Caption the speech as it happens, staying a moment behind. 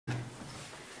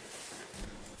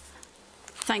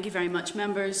Thank you very much,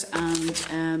 members, and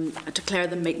I declare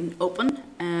the meeting open.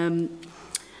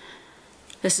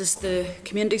 This is the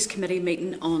Communities Committee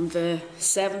meeting on the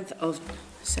 8th of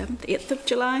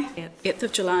July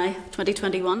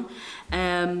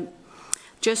 2021.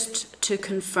 Just to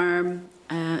confirm,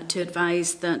 to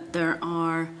advise that there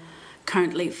are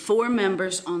currently 4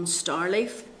 members on star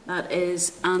leave. That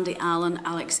is Andy Allen,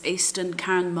 Alex Easton,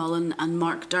 Karen Mullen and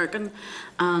Mark Durkin,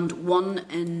 and 1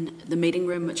 in the meeting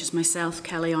room, which is myself,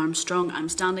 Kelly Armstrong. I'm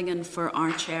standing in for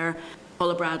our chair,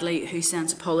 Paula Bradley, who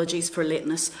sends apologies for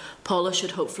lateness. Paula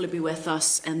should hopefully be with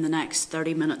us in the next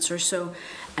 30 minutes or so.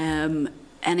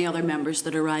 Any other members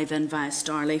that arrive in via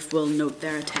Starleaf will note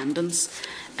their attendance.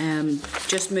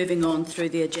 Just moving on through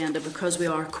the agenda, because we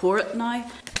are quorate now,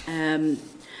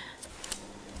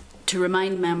 to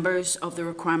remind members of the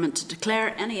requirement to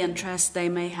declare any interest they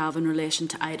may have in relation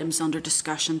to items under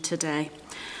discussion today.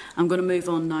 I'm going to move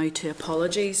on now to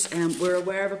apologies. We're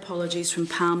aware of apologies from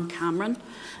Pam Cameron.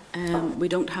 We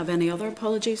don't have any other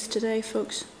apologies today,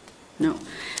 folks? No.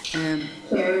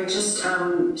 We're just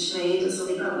Sinead is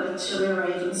only public, she'll be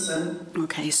arriving soon.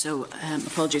 Okay, so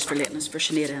apologies for lateness for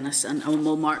Sinead Ennis, and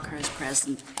we'll mark her as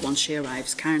present once she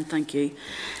arrives. Karen, thank you.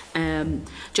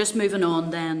 Just moving on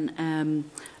then,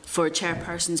 for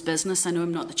chairperson's business. I know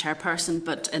I'm not the chairperson,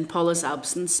 but in Paula's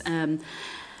absence, there's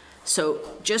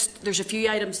a few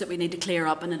items that we need to clear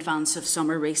up in advance of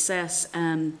summer recess.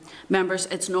 Members,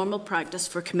 it's normal practice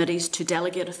for committees to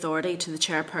delegate authority to the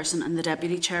chairperson and the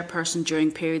deputy chairperson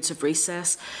during periods of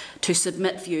recess to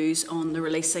submit views on the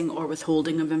releasing or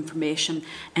withholding of information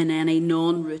in any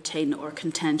non-routine or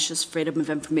contentious freedom of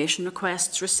information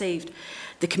requests received.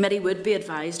 The committee would be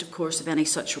advised, of course, of any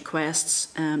such requests,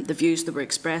 the views that were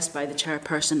expressed by the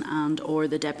chairperson and or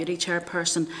the deputy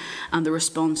chairperson, and the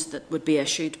response that would be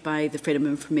issued by the Freedom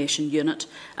of Information Unit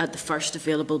at the first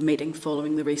available meeting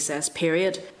following the recess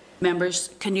period. Members,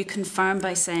 can you confirm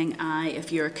by saying aye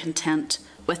if you are content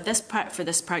with this for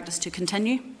this practice to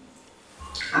continue?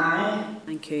 Aye.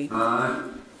 Thank you. Aye.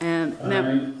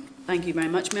 Aye. Thank you very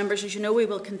much, members. As you know, we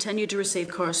will continue to receive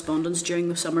correspondence during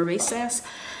the summer recess.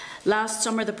 Last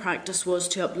summer, the practice was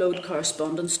to upload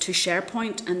correspondence to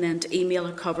SharePoint and then to email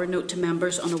a cover note to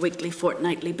members on a weekly,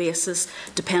 fortnightly basis,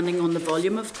 depending on the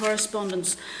volume of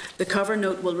correspondence. The cover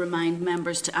note will remind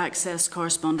members to access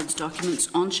correspondence documents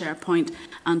on SharePoint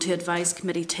and to advise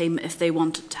committee team if they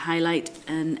wanted to highlight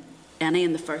any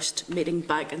in the first meeting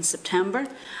back in September.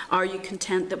 Are you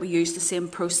content that we use the same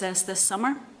process this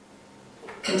summer?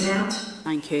 Content.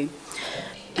 Thank you.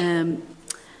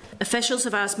 Officials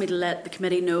have asked me to let the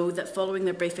committee know that following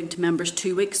their briefing to members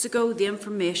 2 weeks ago, the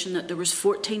information that there was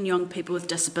 14 young people with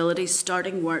disabilities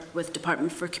starting work with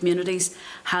Department for Communities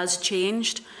has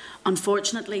changed.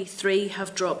 Unfortunately, 3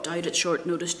 have dropped out at short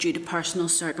notice due to personal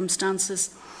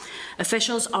circumstances.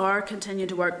 Officials are continuing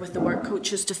to work with the work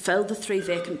coaches to fill the 3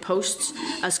 vacant posts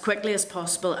as quickly as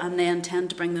possible, and they intend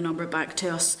to bring the number back to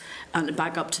us and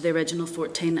back up to the original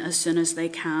 14 as soon as they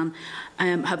can.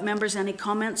 Have members any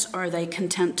comments, or are they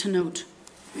content to note?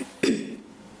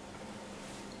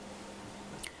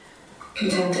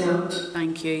 Content to note.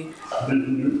 Thank you.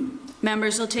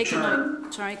 Members, I'll take them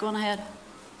out. Sorry, go on ahead.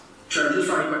 Sure, just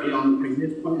very quickly on the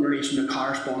previous point in relation to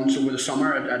correspondence over the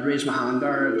summer, I'd raised my hand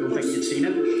there, I don't think you'd seen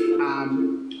it.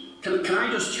 Can I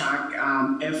just check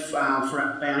if,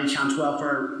 for by any chance,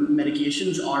 welfare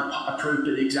mitigations are approved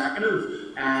by the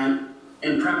executive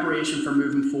in preparation for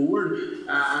moving forward?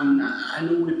 And I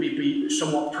know it would be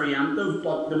somewhat preemptive,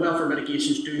 but the welfare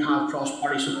mitigations do have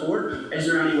cross-party support. Is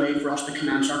there any way for us to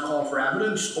commence our call for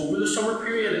evidence over the summer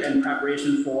period in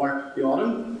preparation for the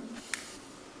autumn?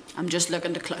 I'm just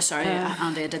looking to sorry,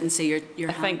 Andy, I didn't see your hand.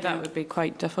 I think that would be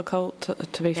quite difficult,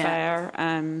 to be fair.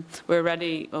 We're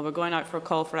going out for a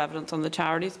call for evidence on the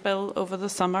charities bill over the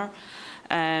summer.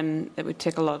 It would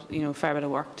take a lot, fair bit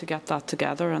of work to get that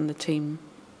together, and the team.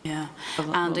 Yeah,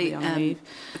 Andy, the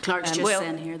clerk's just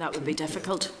saying here that would be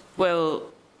difficult.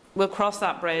 We'll cross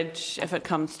that bridge if it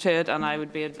comes to it, and I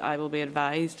will be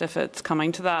advised if it's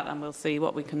coming to that, and we'll see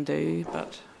what we can do.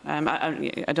 But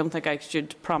I don't think I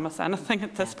should promise anything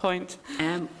at this point.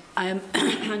 I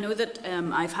know that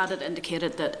I've had it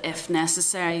indicated that if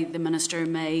necessary, the Minister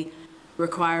may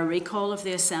require recall of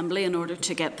the Assembly in order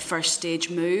to get the first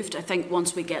stage moved. I think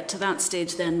once we get to that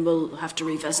stage, then we'll have to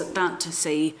revisit that to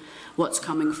see what's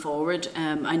coming forward.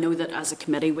 I know that as a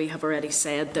committee we have already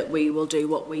said that we will do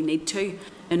what we need to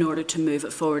in order to move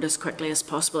it forward as quickly as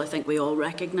possible. I think we all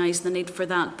recognise the need for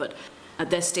that, but at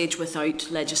this stage,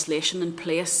 without legislation in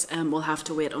place, we'll have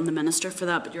to wait on the Minister for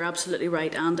that. But you're absolutely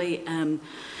right, Andy.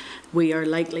 We are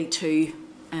likely to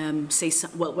see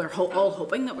some, well, we're all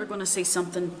hoping that we're going to see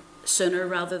something sooner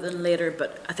rather than later,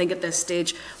 but I think at this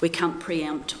stage we can't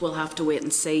preempt. We'll have to wait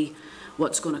and see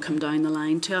what's going to come down the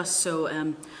line to us.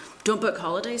 So don't book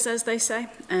holidays, as they say.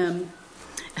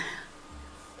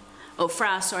 Oh,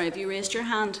 Fra, sorry, have you raised your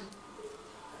hand?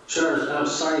 Sure, I'm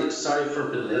sorry for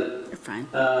being late. You're fine.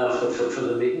 For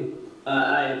the meeting.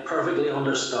 I perfectly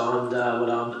understand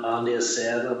what Andy has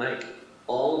said, and like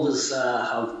all of us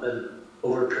have been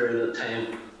over a period of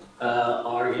time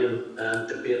arguing and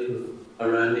debating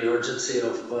around the urgency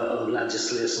of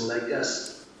legislation like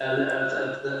this. And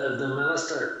if the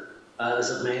minister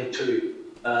is meant to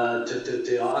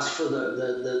ask for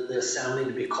the assembly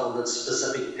to be called at a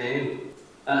specific time,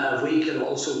 if we can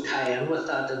also tie in with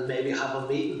that and maybe have a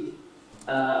meeting,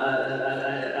 to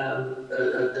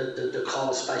call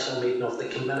a special meeting of the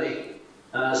committee,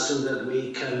 so that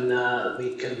we can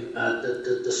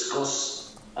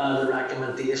discuss the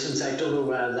recommendations. I don't know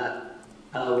whether that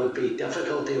would be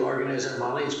difficult to organise or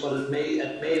manage, but it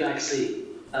may actually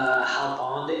help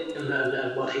on it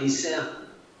and what he's saying.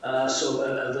 So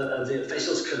if the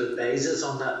officials could advise us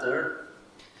on that there.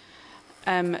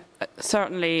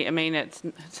 Certainly, I mean,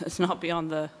 it's not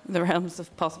beyond the realms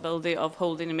of possibility of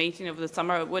holding a meeting over the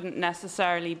summer. It wouldn't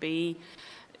necessarily be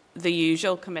the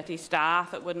usual committee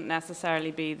staff. It wouldn't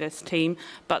necessarily be this team,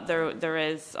 but there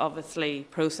is obviously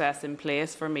process in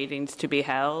place for meetings to be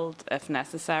held if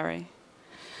necessary.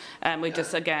 We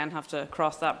just again have to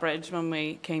cross that bridge when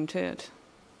we came to it.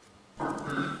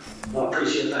 Well, I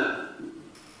appreciate that.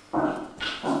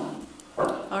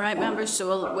 All right, members,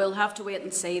 so we'll have to wait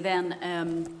and see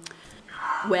then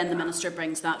when the Minister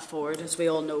brings that forward. As we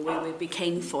all know, we would be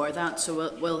keen for that,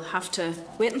 so we'll have to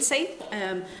wait and see.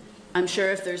 I'm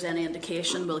sure if there's any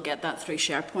indication, we'll get that through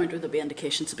SharePoint, or there'll be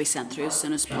indications to be sent through as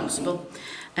soon as possible.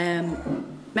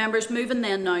 Members, moving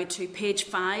then now to page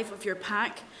 5 of your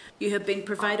pack. You have been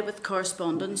provided with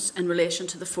correspondence in relation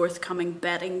to the forthcoming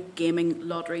Betting, Gaming,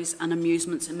 Lotteries and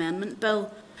Amusements Amendment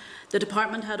Bill. The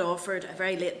Department had offered a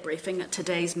very late briefing at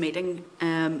today's meeting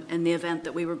in the event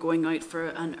that we were going out for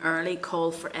an early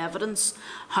call for evidence.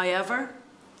 However,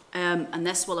 and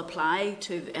this will apply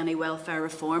to any welfare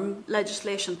reform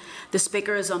legislation, the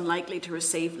Speaker is unlikely to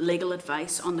receive legal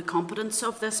advice on the competence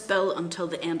of this bill until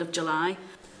the end of July.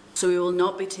 So we will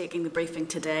not be taking the briefing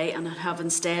today and have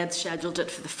instead scheduled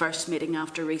it for the first meeting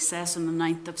after recess on the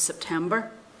 9th of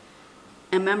September.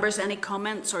 And members, any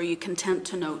comments, or are you content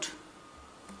to note?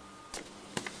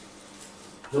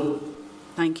 No.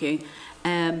 Thank you.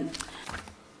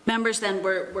 Members, then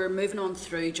we're moving on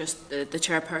through just the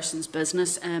chairperson's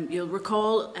business. You'll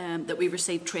recall that we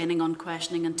received training on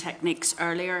questioning and techniques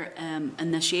earlier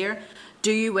in this year.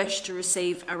 Do you wish to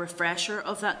receive a refresher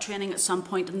of that training at some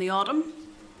point in the autumn?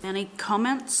 Any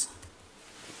comments?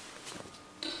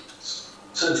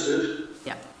 Sounds good.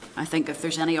 Yeah. I think if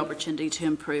there's any opportunity to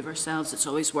improve ourselves, it's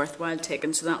always worthwhile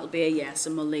taking. So that will be a yes,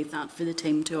 and we'll leave that for the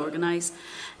team to organise.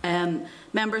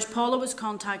 Members, Paula was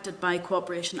contacted by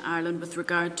Cooperation Ireland with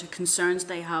regard to concerns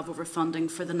they have over funding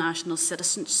for the National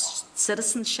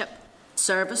Citizenship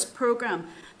Service Programme.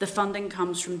 The funding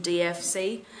comes from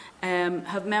DFC.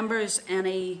 Have members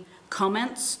any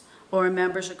comments, or are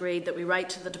members agreed that we write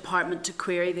to the department to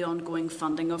query the ongoing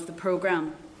funding of the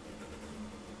programme?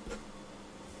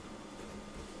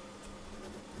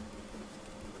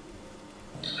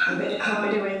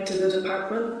 Happy to wait to the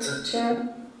department,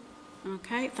 Chair.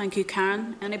 Okay, thank you,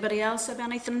 Karen. Anybody else have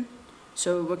anything?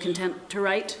 So we're content to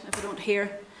write. If I don't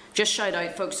hear, just shout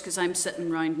out, folks, because I'm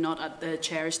sitting round not at the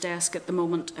chair's desk at the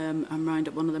moment. I'm round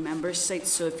at one of the members'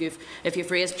 seats. So if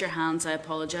you've raised your hands, I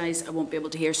apologise. I won't be able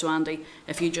to hear. So Andy,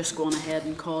 if you just go on ahead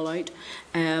and call out.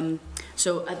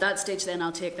 So at that stage, then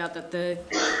I'll take that the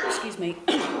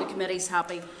the committee's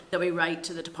happy that we write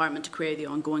to the department to query the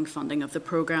ongoing funding of the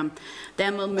programme.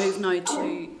 Then we'll move now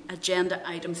to agenda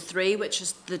item 3, which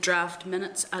is the draft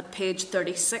minutes at page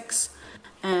 36.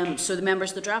 So the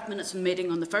members, the draft minutes of the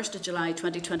meeting on the 1st of July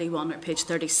 2021 are page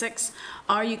 36.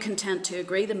 Are you content to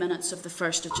agree the minutes of the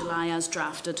 1st of July as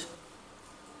drafted?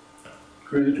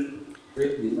 Great.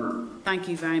 Thank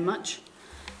you very much.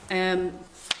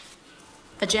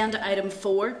 Agenda item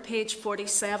 4, page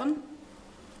 47.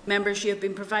 Members, you have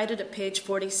been provided at page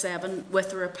 47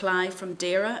 with a reply from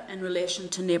DAERA in relation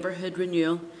to neighbourhood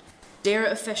renewal.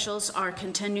 DAERA officials are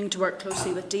continuing to work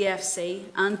closely with DFC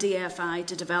and DFI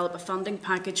to develop a funding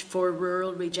package for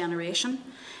rural regeneration.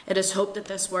 It is hoped that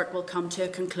this work will come to a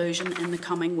conclusion in the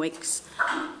coming weeks.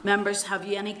 Members, have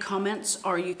you any comments,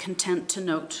 or are you content to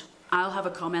note? I'll have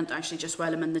a comment actually just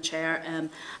while I'm in the chair.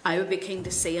 I would be keen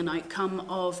to see an outcome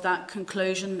of that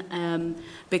conclusion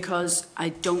because I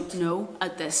don't know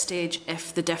at this stage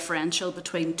if the differential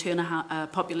between a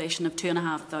population of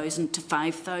 2,500 to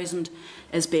 5,000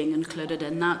 is being included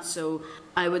in that. So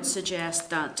I would suggest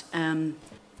that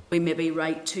we may be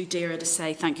right to DAERA to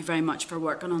say thank you very much for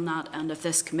working on that, and if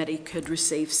this committee could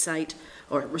receive sight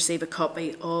or receive a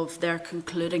copy of their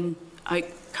concluding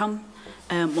outcome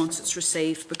once it's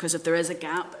received, because if there is a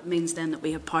gap, it means then that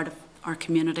we have part of our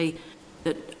community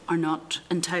that are not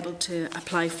entitled to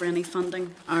apply for any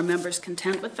funding. Are members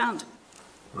content with that?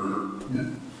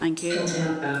 Thank you.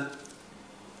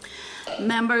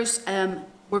 Members,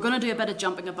 we're going to do a bit of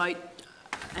jumping about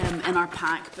in our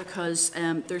pack because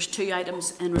there's two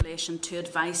items in relation to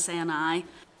advice NI,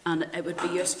 and it would be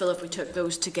useful if we took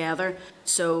those together.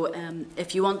 So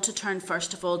if you want to turn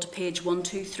first of all to page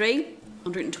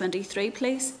 123,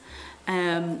 please.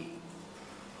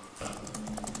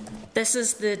 This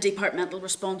is the departmental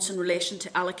response in relation to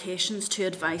allocations to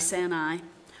advice NI.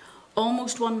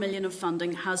 Almost 1 million of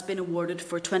funding has been awarded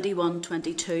for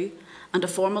 21-22, and a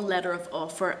formal letter of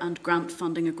offer and grant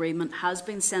funding agreement has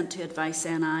been sent to advice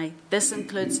NI. This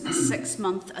includes a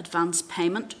 6-month advance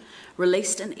payment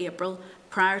released in April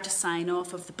prior to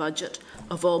sign-off of the budget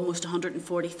of almost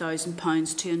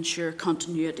 £140,000 to ensure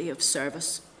continuity of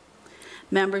service.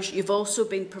 Members, you've also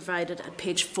been provided at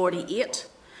page 48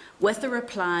 with a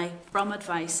reply from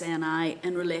advice NI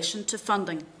in relation to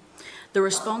funding. The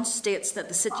response states that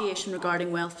the situation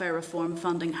regarding welfare reform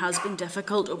funding has been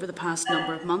difficult over the past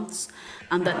number of months,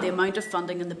 and that the amount of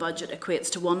funding in the budget equates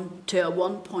to a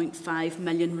 1.5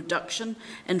 million reduction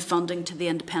in funding to the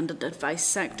independent advice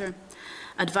sector.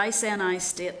 Advice NI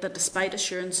state that despite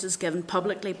assurances given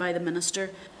publicly by the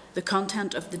Minister, the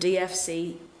content of the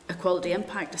DFC Equality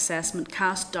Impact Assessment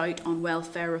cast doubt on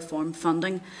welfare reform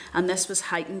funding, and this was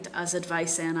heightened as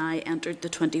Advice NI entered the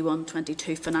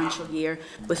 21-22 financial year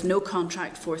with no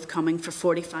contract forthcoming for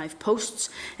 45 posts,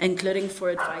 including for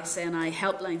Advice NI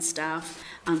helpline staff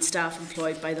and staff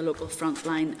employed by the local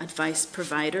frontline advice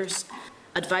providers.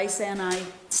 Advice NI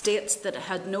states that it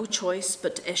had no choice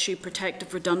but to issue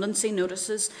protective redundancy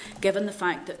notices given the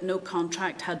fact that no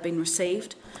contract had been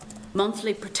received.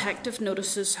 Monthly protective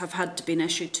notices have had to be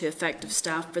issued to affected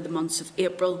staff for the months of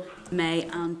April, May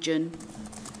and June.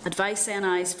 Advice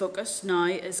NI's focus now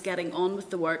is getting on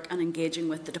with the work and engaging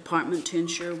with the Department to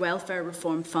ensure welfare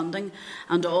reform funding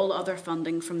and all other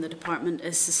funding from the Department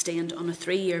is sustained on a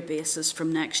 3-year basis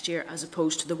from next year as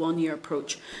opposed to the 1-year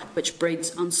approach, which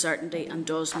breeds uncertainty and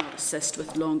does not assist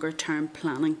with longer term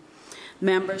planning.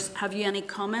 Members, have you any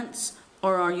comments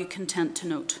or are you content to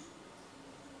note?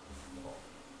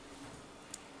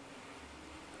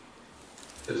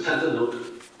 Content to note.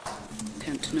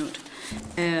 Content to note.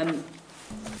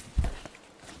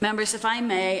 Members, if I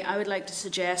may, I would like to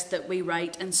suggest that we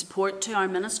write in support to our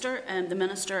Minister. The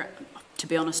Minister, to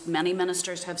be honest, many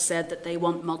ministers have said that they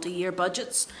want multi-year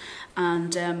budgets,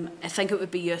 and I think it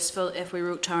would be useful if we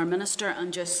wrote to our Minister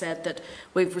and just said that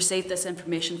we've received this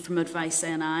information from Advice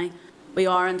NI. We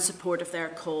are in support of their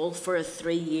call for a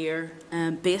 3-year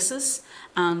basis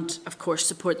and, of course,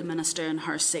 support the Minister in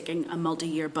her seeking a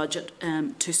multi-year budget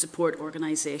to support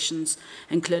organisations,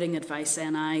 including Advice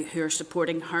NI, who are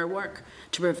supporting her work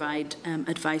to provide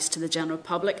advice to the general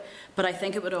public. But I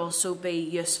think it would also be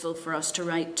useful for us to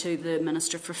write to the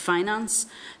Minister for Finance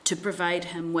to provide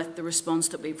him with the response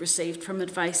that we've received from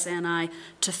Advice NI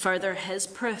to further his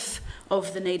proof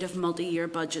of the need of multi-year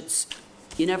budgets.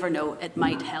 You never know, it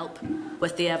might help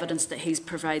with the evidence that he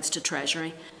provides to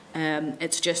Treasury.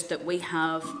 It's just that we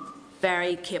have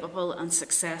very capable and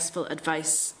successful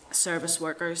advice service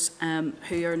workers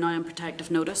who are now on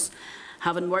protective notice.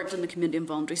 Having worked in the community and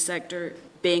voluntary sector,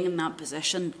 being in that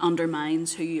position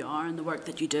undermines who you are and the work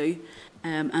that you do,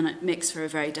 and it makes for a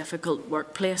very difficult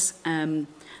workplace.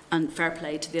 And fair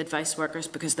play to the advice workers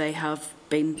because they have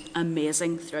been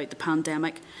amazing throughout the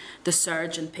pandemic. The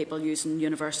surge in people using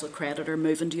universal credit or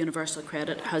moving to universal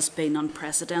credit has been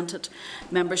unprecedented.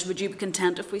 Members, would you be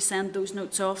content if we send those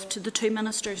notes off to the 2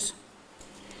 ministers?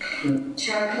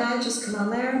 Chair, can I just come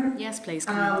on there? Yes, please.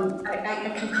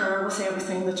 I concur with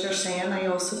everything that you're saying. I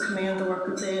also commend the work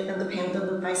of the independent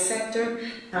advice sector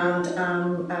and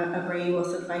agree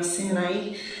with Advice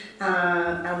NI.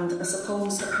 And I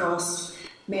suppose across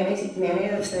many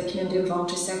of the community and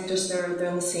voluntary sectors, they're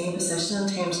in the same position in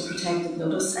terms of protected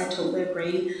notice. I totally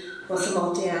agree with the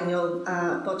multi-annual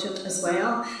budget as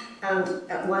well.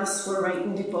 And whilst we're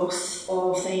writing to both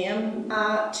of them,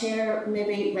 Chair,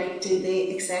 maybe write to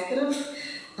the executive.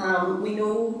 We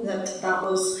know that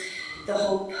was the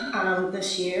hope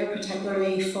this year,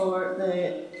 particularly for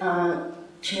the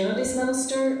Communities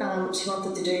Minister. She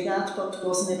wanted to do that but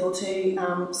wasn't able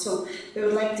to. So we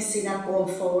would like to see that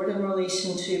going forward in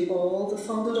relation to all the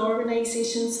funded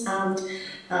organisations, and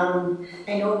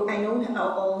I know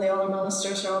all the other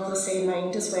ministers are of the same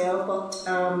mind as well, but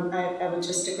I would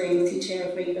just agree with you,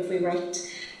 Chair, if we write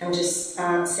and just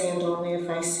send on the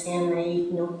advice NI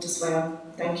note as well.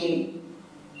 Thank you.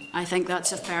 I think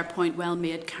that's a fair point, well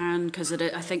made, Karen, because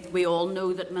I think we all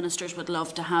know that ministers would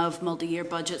love to have multi-year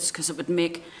budgets because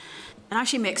it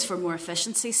actually makes for more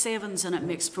efficiency savings and it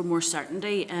makes for more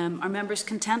certainty. Are members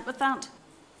content with that?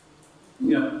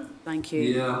 Yeah. Thank you.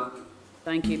 Yeah.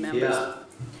 Thank you, members.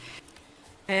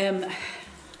 Yeah.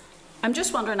 I'm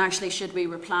just wondering, actually, should we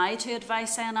reply to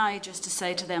Advice NI just to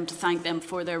say to them to thank them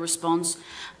for their response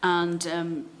and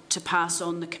to pass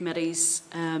on the committee's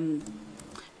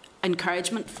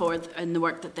encouragement in the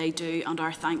work that they do, and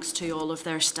our thanks to all of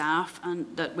their staff, and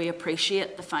that we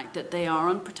appreciate the fact that they are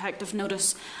on protective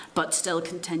notice but still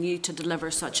continue to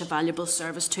deliver such a valuable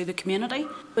service to the community.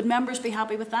 Would members be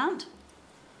happy with that?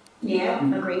 Yeah,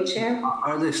 agreed, Chair.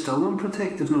 Are they still on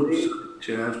protective notice?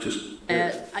 Chair, I've just...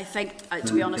 I think,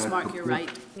 to be honest, Mark, you're right.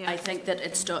 Yeah. I think that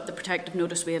the protective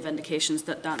notice, we have indications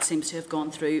that seems to have gone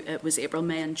through. It was April,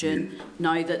 May and June. Yeah.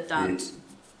 Now that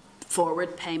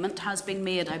forward payment has been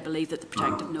made, I believe that the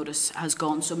protective notice has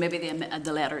gone. So maybe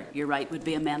the letter, you're right, would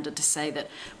be amended to say that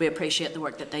we appreciate the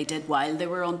work that they did while they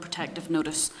were on protective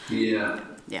notice. Yeah.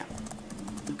 Yeah.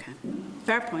 Okay.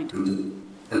 Fair point. And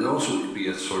it also could be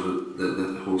a sort of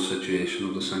the whole situation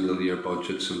of the single year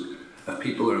budgets, and if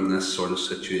people are in this sort of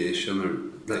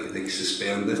situation or like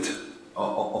suspended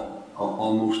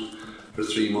almost for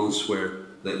 3 months where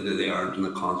they aren't in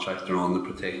the contract or on the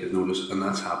protective notice, and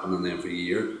that's happening every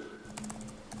year.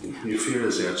 Your fear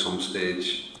is there at some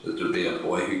stage that there'll be a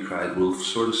boy who cried wolf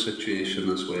sort of situation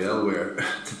as well, where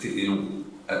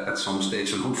at some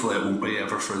stage, and hopefully it won't be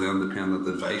ever for the independent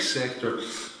advice sector,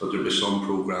 but there'll be some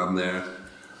programme there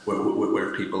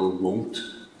where people won't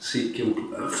seek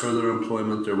further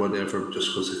employment or whatever just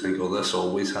because they think, oh, this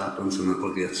always happens and it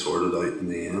will get sorted out in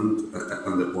the end,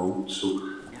 and it won't.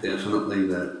 So definitely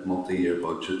the multi-year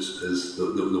budgets is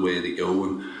the way to go,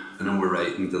 and I know we're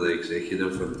writing to the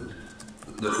executive and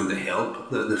looking to help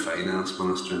the finance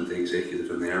minister and the executive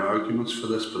in their arguments for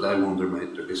this, but I wonder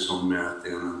might there be some merit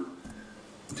in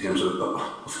terms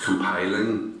of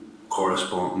compiling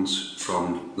correspondence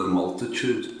from the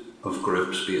multitude of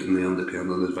groups, be it in the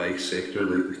independent advice sector,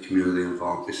 like the community and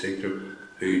voluntary sector,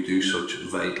 who do such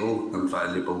vital and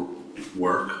valuable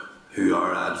work, who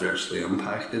are adversely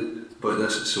impacted by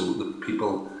this. So the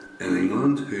people in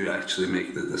England who actually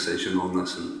make the decision on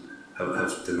this and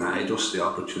have denied us the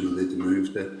opportunity to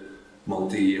move the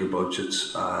multi-year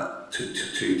budgets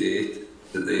to date,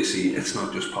 that they see it's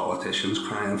not just politicians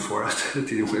crying for it,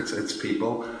 it's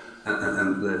people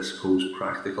and the supposed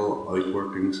practical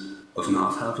outworkings of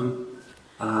not having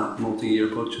multi-year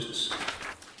budgets.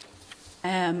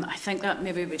 I think that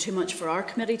maybe would be too much for our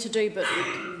committee to do, but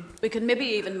we can maybe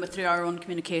even through our own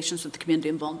communications with the community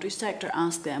and voluntary sector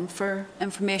ask them for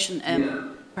information.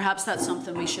 Perhaps that's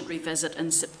something we should revisit in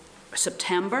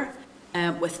September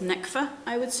with NICFA,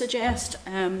 I would suggest.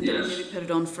 That we maybe put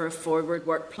it on for a forward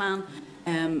work plan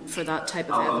for that type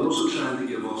of evidence. I'm also trying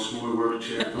to give us more work,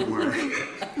 Chair, don't worry.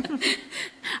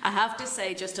 I have to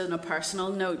say, just on a personal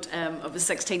note, of the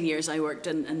 16 years I worked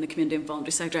in the community and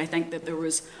voluntary sector, I think that there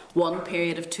was one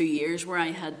period of 2 years where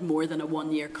I had more than a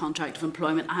 1-year contract of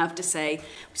employment. I have to say,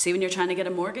 see, when you're trying to get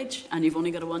a mortgage and you've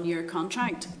only got a 1-year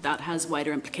contract, that has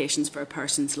wider implications for a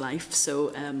person's life.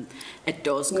 So it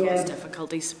does cause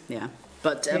difficulties. Yeah.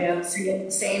 But,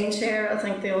 same, Chair. I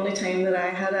think the only time that I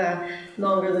had a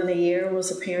longer than a year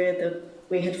was a period that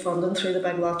we had funding through the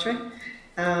big lottery.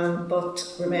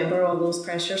 But remember all those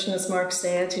pressures, and as Mark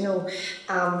said,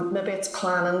 maybe it's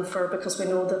planning for, because we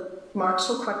know that March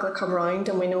will quickly come round,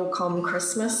 and we know come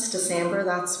Christmas, December,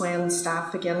 that's when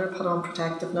staff again are put on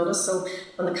protective notice. So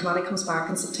when the committee comes back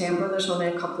in September, there's only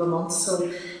a couple of months.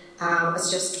 So it's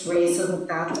just raising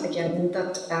that again,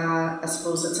 that I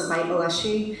suppose it's a vital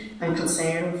issue and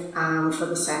concern for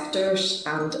the sectors,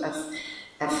 and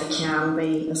if it can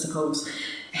be, I suppose,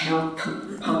 help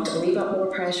put a wee bit more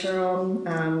pressure on.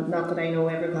 Not that I know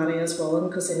everybody is willing,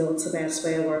 because I know it's the best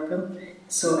way of working.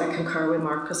 So I concur with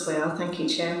Mark as well. Thank you,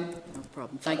 Chair. No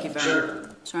problem. Thank you very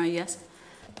much. Sorry, yes?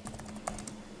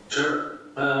 Sure.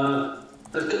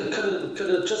 Could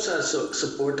I just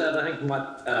support that? I think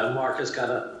Mark has got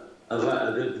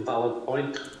a good and valid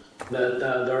point, that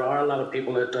there are a lot of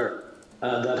people out there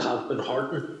that have been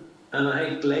hurting. And I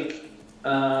think, like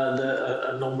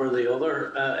a number of the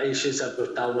other issues that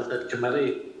we've dealt with at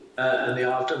committee. In the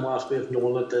aftermath, we've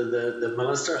known that the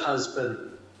Minister has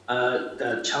been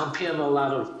championing a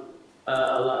lot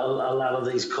of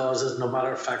these causes. No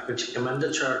matter of fact, when she came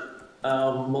into chair,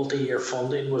 multi-year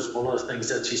funding was one of the things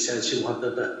that she said she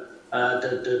wanted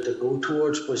to go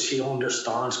towards, but she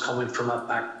understands coming from a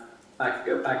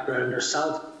background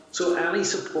herself. So any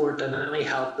support and any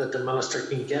help that the Minister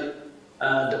can get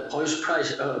to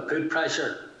put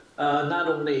pressure, not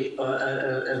only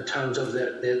in terms of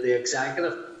the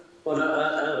executive,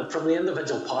 but from the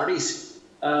individual parties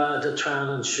to try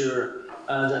and ensure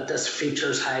that this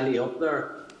features highly up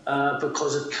there,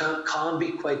 because it can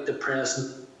be quite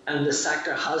depressing, and the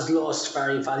sector has lost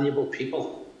very valuable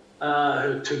people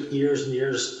who took years and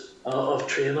years of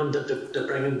training to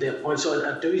bring them to a point. So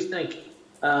I do think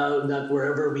that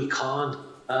wherever we can,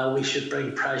 we should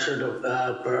bring pressure to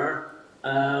bear,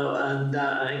 and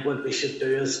I think what we should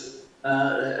do is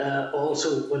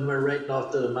also, when we're writing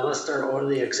off to the Minister or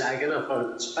the executive,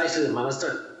 or especially the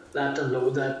Minister, let them know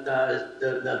that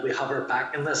that we have her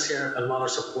back in this here and want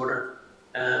to support her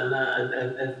and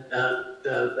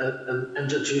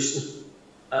introducing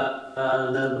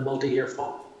the multi-year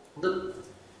fund.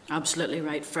 Absolutely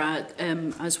right, Fra.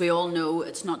 As we all know,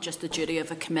 it's not just the duty of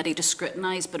a committee to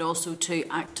scrutinise, but also to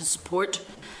act to support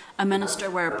a minister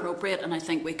where appropriate, and I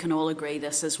think we can all agree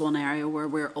this is one area where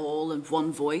we're all in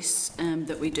one voice,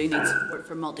 that we do need support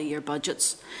for multi-year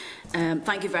budgets.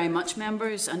 Thank you very much,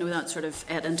 members. I know that sort of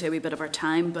ate into a wee bit of our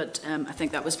time, but I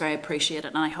think that was very appreciated,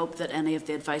 and I hope that any of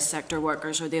the advice sector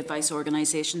workers or the advice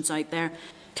organisations out there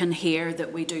can hear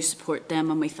that we do support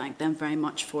them, and we thank them very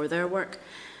much for their work.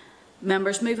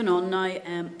 Members, moving on now,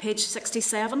 page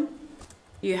 67.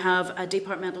 You have a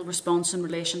departmental response in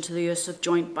relation to the use of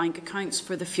joint bank accounts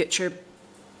for the future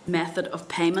method of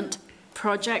payment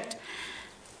project.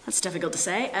 That's difficult to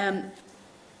say.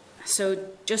 So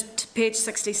just page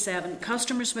 67,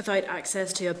 customers without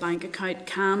access to a bank account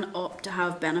can opt to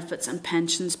have benefits and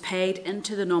pensions paid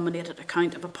into the nominated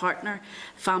account of a partner,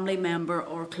 family member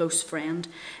or close friend,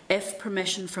 if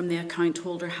permission from the account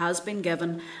holder has been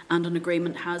given and an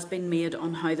agreement has been made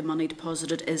on how the money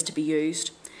deposited is to be used.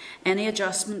 Any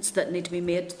adjustments that need to be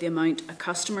made to the amount a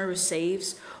customer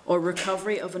receives or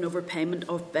recovery of an overpayment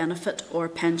of benefit or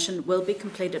pension will be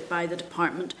completed by the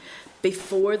department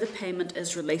before the payment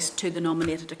is released to the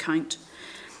nominated account.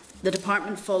 The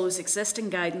department follows existing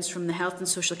guidance from the Health and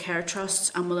Social Care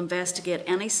Trusts and will investigate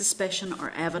any suspicion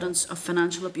or evidence of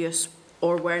financial abuse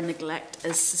or where neglect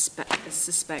is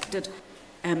suspected.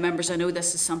 Members, I know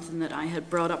this is something that I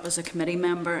had brought up as a committee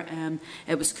member.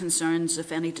 It was concerns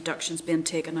of any deductions being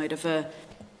taken out of a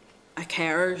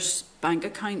carer's bank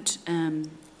account,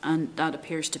 and that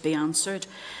appears to be answered.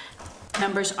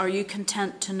 Members, are you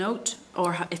content to note,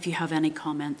 or if you have any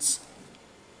comments?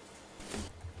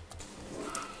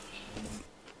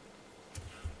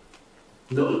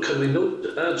 No, can we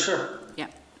note, Chair? Yeah,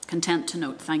 content to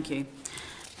note, thank you.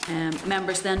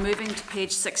 Members, then moving to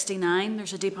page 69,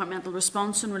 there's a departmental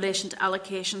response in relation to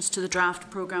allocations to the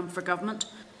draft programme for government.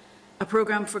 A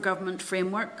programme for government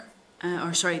framework,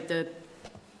 a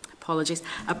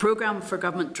programme for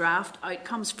government draft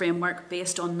outcomes framework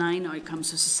based on 9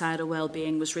 outcomes of societal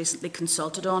wellbeing was recently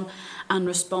consulted on, and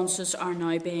responses are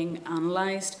now being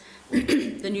analysed.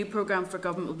 The new programme for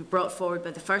government will be brought forward by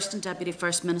the First and Deputy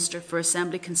First Minister for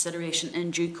Assembly consideration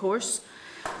in due course.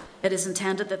 It is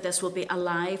intended that this will be a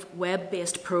live,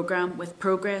 web-based programme with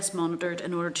progress monitored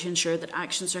in order to ensure that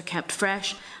actions are kept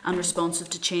fresh and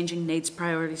responsive to changing needs,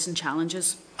 priorities and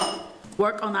challenges.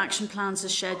 Work on action plans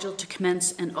is scheduled to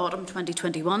commence in autumn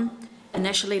 2021,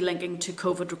 initially linking to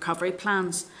COVID recovery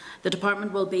plans. The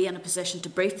Department will be in a position to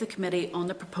brief the Committee on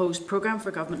the proposed programme for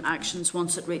government actions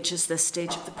once it reaches this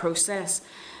stage of the process.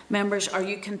 Members, are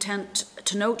you content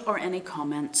to note or any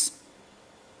comments?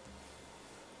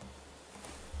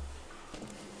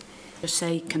 Just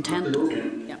say content.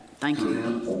 Yeah, thank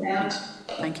you.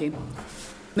 Thank you.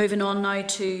 Moving on now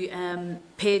to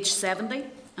page 70,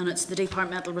 and it's the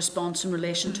departmental response in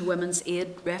relation to women's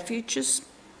aid refuges.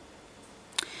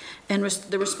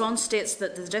 The response states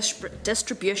that the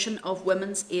distribution of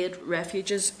women's aid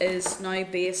refuges is now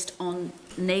based on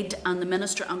need, and the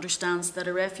Minister understands that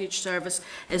a refuge service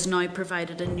is now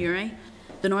provided in Newry.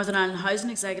 The Northern Ireland Housing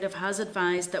Executive has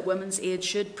advised that Women's Aid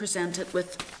should present it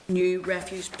with new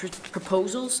refuge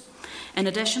proposals. In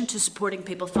addition to supporting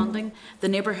people funding, the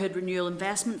Neighbourhood Renewal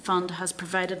Investment Fund has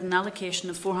provided an allocation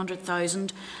of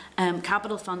 $400,000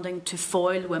 capital funding to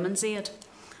foil women's aid.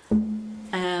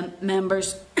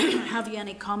 Members, have you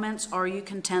any comments, or are you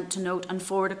content to note and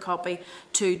forward a copy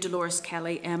to Dolores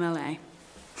Kelly, MLA?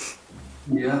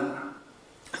 Yeah,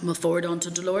 We'll forward on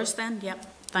to Dolores then. Yep.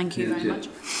 Thank you very much.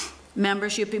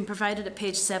 Members, you've been provided at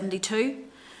page 72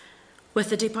 with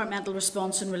the departmental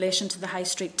response in relation to the High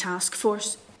Street Task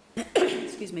Force.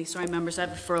 Excuse me, sorry members, I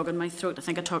have a frog in my throat. I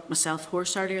think I talked myself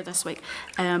hoarse earlier this week.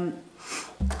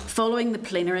 Following the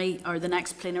plenary, or the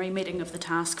next plenary meeting of the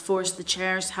task force, the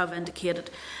chairs have indicated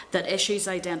that issues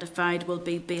identified will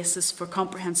be basis for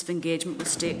comprehensive engagement with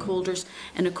stakeholders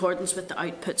in accordance with the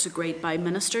outputs agreed by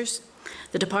ministers.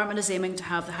 The department is aiming to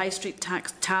have the High Street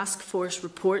Task Force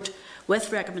report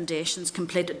with recommendations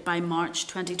completed by March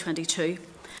 2022.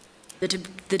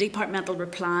 The departmental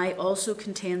reply also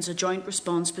contains a joint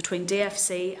response between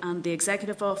DFC and the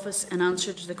Executive Office in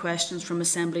answer to the questions from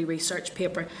Assembly research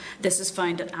paper. This is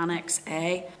found at Annex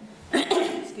A.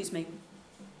 Excuse me.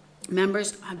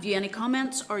 Members, have you any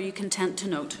comments, or are you content to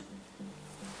note?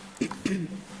 Content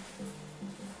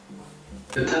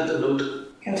to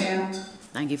note. Content.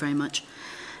 Thank you very much.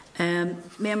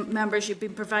 Members, you've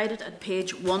been provided at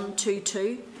page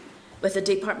 122 with a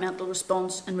departmental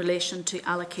response in relation to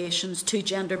allocations to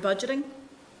gender budgeting.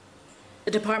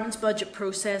 The department's budget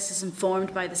process is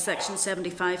informed by the Section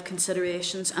 75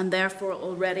 considerations and therefore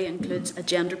already includes a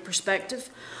gender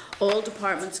perspective. All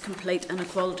departments complete an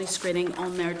equality screening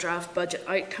on their draft budget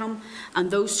outcome, and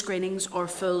those screenings or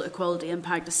full equality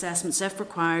impact assessments, if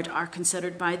required, are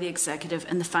considered by the Executive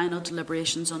in the final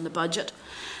deliberations on the budget.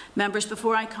 Members,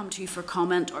 before I come to you for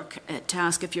comment or to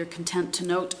ask if you're content to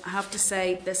note, I have to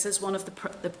say this is one of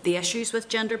the issues with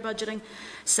gender budgeting.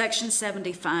 Section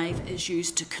 75 is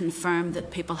used to confirm that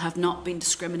people have not been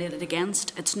discriminated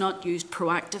against. It's not used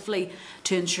proactively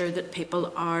to ensure that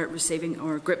people are receiving,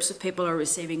 or groups of people are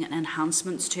receiving,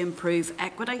 enhancements to improve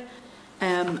equity.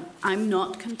 I'm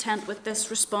not content with this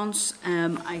response.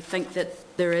 I think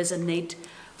that there is a need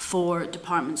for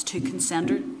departments to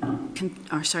consider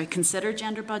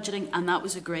gender budgeting, and that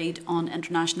was agreed on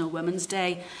International Women's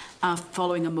Day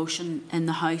following a motion in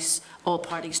the House all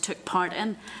parties took part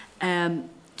in.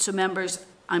 So members,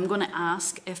 I'm going to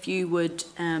ask if you would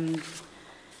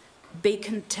be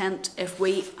content if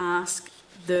we ask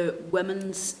the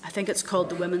women's, I think it's called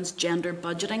the Women's Gender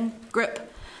Budgeting Group,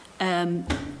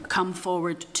 come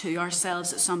forward to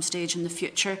ourselves at some stage in the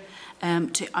future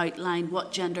to outline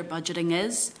what gender budgeting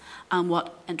is and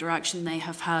what interaction they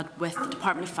have had with the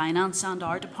Department of Finance and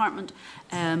our department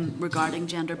regarding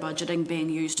gender budgeting being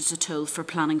used as a tool for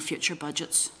planning future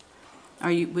budgets.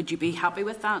 Would you be happy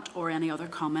with that, or any other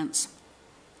comments?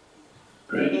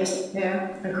 Great. Yes,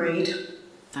 yeah, agreed.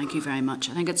 Thank you very much.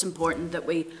 I think it's important that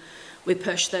we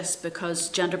push this, because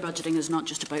gender budgeting is not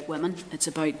just about women, it's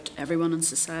about everyone in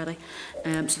society.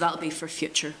 So that'll be for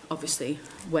future, obviously,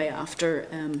 way after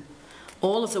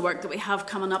all of the work that we have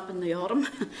coming up in the autumn.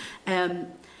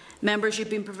 Members, you've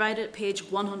been provided at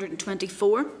page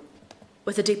 124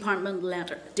 with a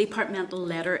departmental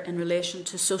letter in relation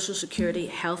to Social Security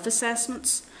health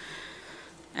assessments.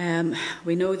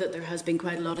 We know that there has been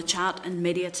quite a lot of chat in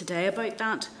media today about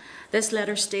that. This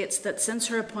letter states that since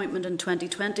her appointment in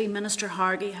 2020, Minister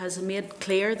Hargey has made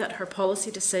clear that her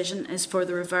policy decision is for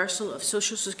the reversal of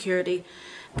Social Security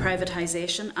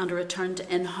privatisation and a return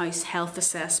to in-house health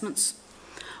assessments.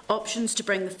 Options to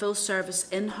bring the full service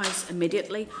in-house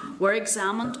immediately were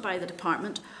examined by the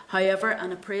department. However,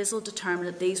 an appraisal determined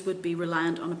that these would be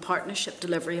reliant on a partnership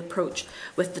delivery approach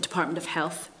with the Department of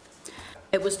Health.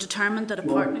 It was determined that a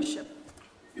partnership...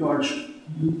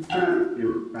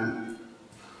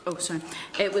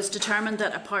 It was determined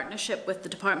that a partnership with the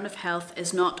Department of Health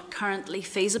is not currently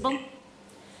feasible.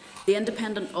 The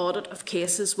independent audit of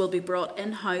cases will be brought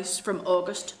in-house from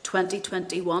August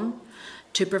 2021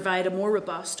 to provide a more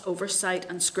robust oversight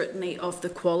and scrutiny of the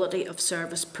quality of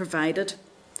service provided.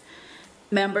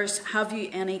 Members, have you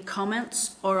any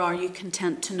comments, or are you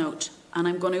content to note? And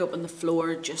I'm going to open the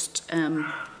floor just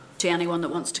to anyone that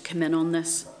wants to come in on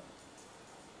this.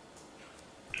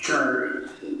 Sure,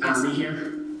 Andy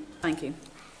here. Thank you.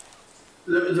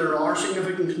 There are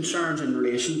significant concerns in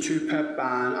relation to PIP,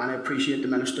 and I appreciate the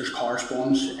Minister's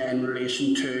correspondence in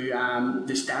relation to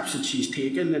the steps that she's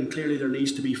taken, and clearly there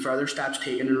needs to be further steps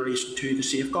taken in relation to the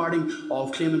safeguarding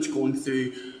of claimants going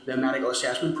through the medical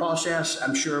assessment process.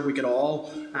 I'm sure we could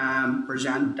all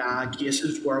present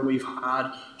cases where we've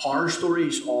had horror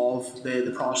stories of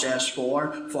the process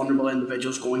for vulnerable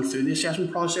individuals going through the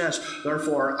assessment process.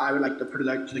 Therefore, I would like to put it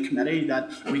out to the committee that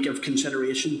we give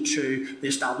consideration to the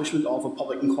establishment of a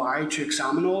public inquiry to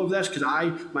examine all of this, because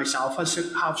I myself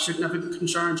have significant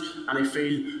concerns, and I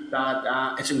feel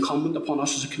that it's incumbent upon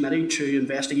us as a committee to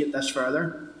investigate this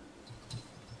further.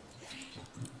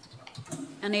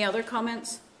 Any other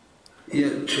comments?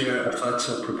 Yeah, Chair, if that's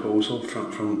a proposal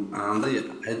from Andy,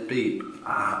 I'd be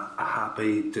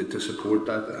happy to support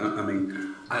that. I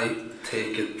mean, I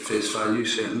take at face value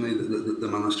certainly the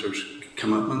Minister's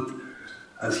commitment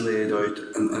as laid out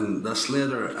in this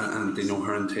letter, and they know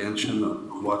her intention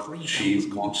of what she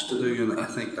wants to do, and I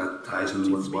think that ties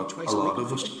in with what a lot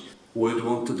of us would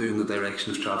want to do in the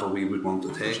direction of travel we would want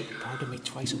to take.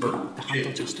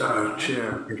 But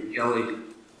Chair Kelly,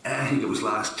 I think it was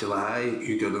last July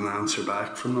you got an answer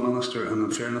back from the Minister, and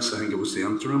in fairness I think it was the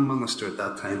interim Minister at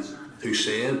that time who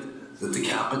said that the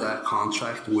cap of that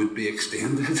contract would be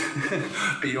extended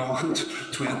beyond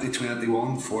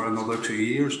 2021 for another 2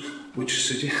 years,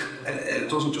 which it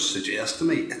doesn't just suggest to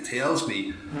me, it tells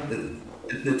me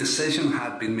that the decision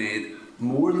had been made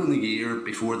more than a year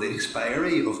before the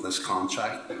expiry of this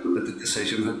contract, that the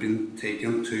decision had been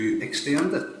taken to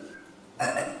extend it.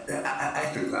 I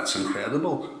think that's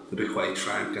incredible, to be quite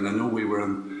frank, and I know we were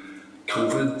in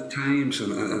COVID times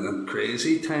and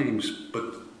crazy times,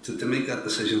 but to make that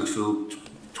decision a full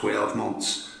 12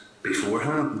 months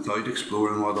beforehand without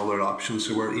exploring what other options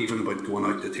there were, even about going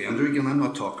out to tender again. I'm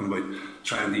not talking about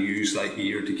trying to use that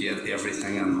year to get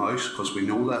everything in-house, because we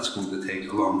know that's going to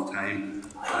take a long time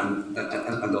and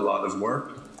a lot of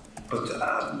work, but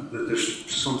there's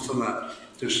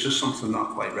just something not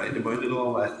quite right about it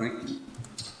all, I think.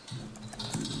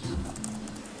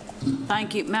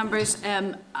 Thank you, members.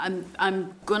 I'm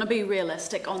going to be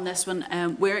realistic on this one.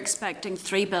 We're expecting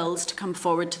 3 bills to come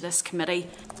forward to this committee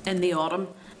in the autumn.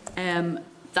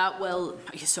 That will,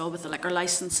 you saw with the liquor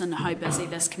licence and how busy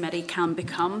this committee can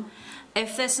become.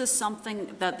 If this is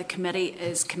something that the committee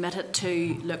is committed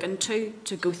to look into,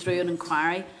 to go through an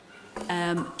inquiry,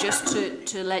 just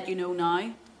to let you know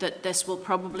now that this will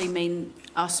probably mean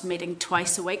us meeting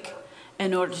twice a week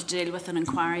in order to deal with an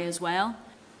inquiry as well.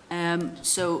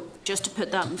 So just to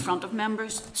put that in front of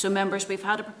members. So members, we've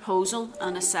had a proposal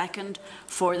and a second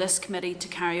for this committee to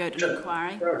carry out an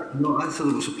inquiry. No, I thought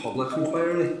it was a public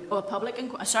inquiry. Oh, a public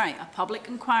inquiry. Sorry, a public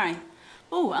inquiry.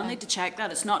 Oh, I'll need to check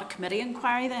that. It's not a committee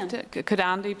inquiry then. Could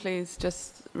Andy please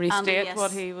just restate Andy, yes.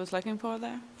 what he was looking for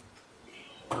there?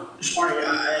 Sorry,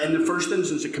 in the first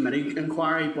instance, a committee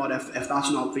inquiry, but if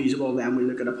that's not feasible, then we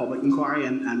look at a public inquiry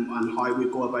and how we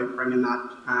go about bringing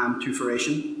that to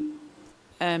fruition.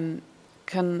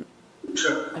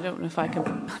 Sure. I don't know if I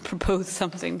can propose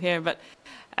something here, but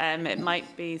it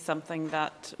might be something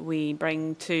that we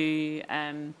bring to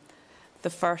the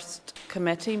first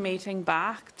committee meeting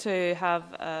back to have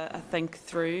a think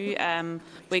through.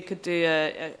 We could do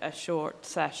a short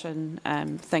session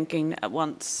thinking at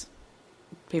once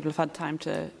people have had time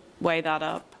to weigh that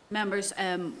up. Members,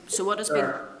 so what has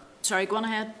been... Sorry, go on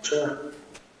ahead.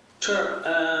 Sure,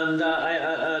 and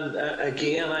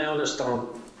again, I understand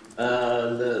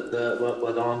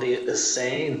what Andy is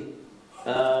saying,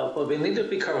 but we need to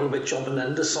be careful about jumping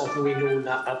into something we know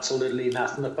absolutely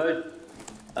nothing about.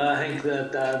 I think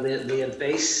that the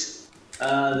advice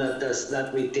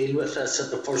that we deal with this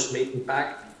at the first meeting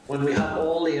back, when we have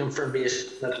all the information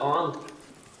at hand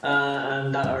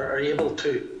and are able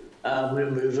to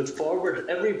move it forward,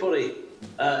 everybody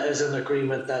is in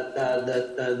agreement that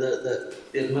the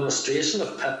administration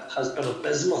of PIP has been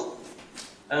abysmal.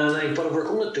 But if we're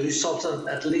going to do something,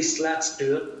 at least let's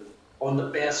do it on the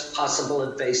best possible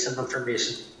advice and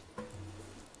information.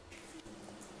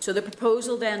 So the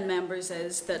proposal then, members,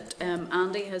 is that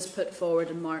Andy has put forward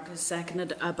and Mark has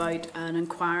seconded about an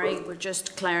inquiry. We're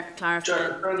just clarifying.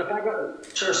 Sure, on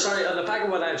the back of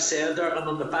what I've said there, and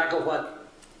on the back of what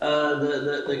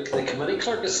the committee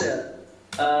clerk has said,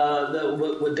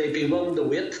 would they be willing to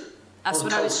wait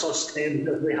until such time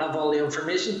that we have all the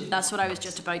information? That's what I was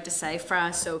just about to say,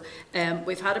 Fra. So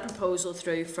we've had a proposal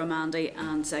through from Andy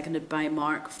and seconded by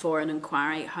Mark for an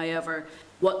inquiry. However,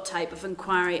 what type of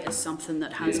inquiry is something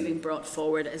that has been brought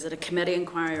forward? Is it a committee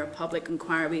inquiry or a public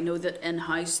inquiry? We know that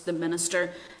in-house the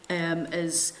Minister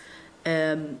is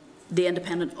the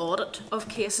independent audit of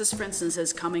cases, for instance,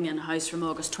 is coming in-house from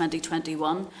August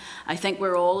 2021. I think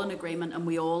we're all in agreement and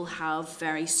we all have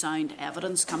very sound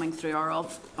evidence coming through our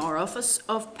office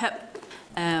of PIP,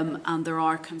 and there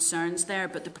are concerns there,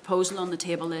 but the proposal on the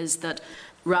table is that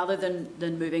rather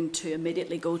than moving to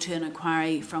immediately go to an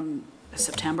inquiry from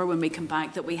September when we come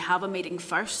back, that we have a meeting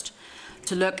first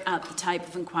to look at the type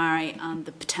of inquiry and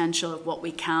the potential of what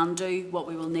we can do, what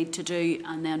we will need to do,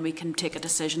 and then we can take a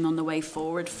decision on the way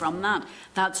forward from that.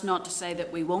 That's not to say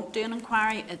that we won't do an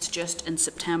inquiry, it's just in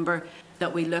September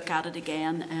that we look at it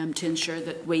again to ensure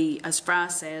that we, as Fra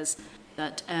says,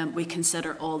 that we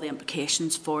consider all the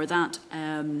implications for that.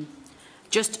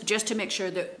 Just to make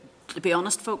sure that, to be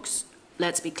honest folks,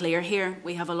 let's be clear here,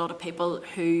 we have a lot of people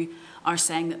who are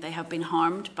saying that they have been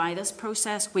harmed by this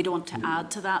process. We don't want to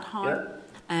add to that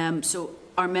harm. So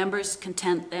are members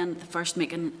content then at the first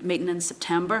meeting in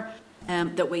September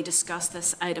that we discuss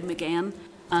this item again,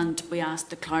 and we ask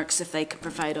the clerks if they can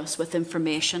provide us with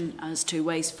information as to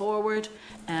ways forward,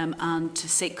 and to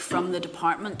seek from the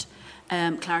department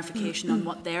clarification on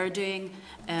what they're doing,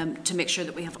 to make sure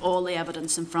that we have all the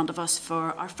evidence in front of us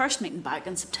for our first meeting back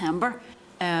in September,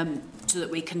 so that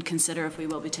we can consider if we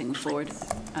will be taking forward.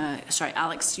 Sorry,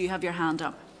 Alex, you have your hand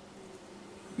up.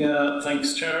 Yeah,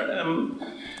 thanks, Chair.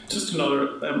 Just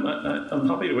another, I'm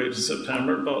happy to wait to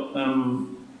September, but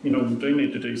you know, we do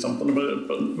need to do something about it.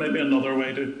 But maybe another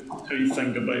way to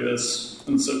think about this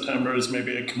in September is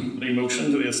maybe a committee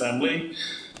motion to the Assembly,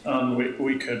 and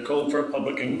we could call for a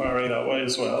public inquiry that way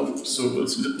as well. So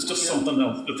it's just something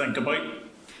else to think about.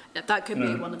 That could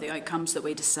be one of the outcomes that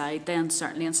we decide then,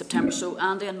 certainly in September. So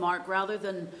Andy and Mark, rather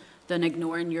than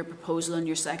ignoring your proposal and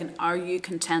your second, are you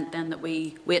content then that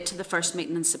we wait to the first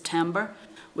meeting in September?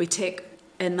 We take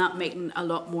in that meeting a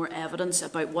lot more evidence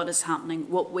about what is happening,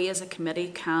 what we as a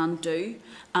committee can do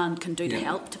and can do to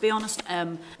help, to be honest,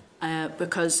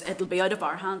 because it'll be out of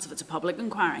our hands if it's a public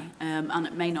inquiry, and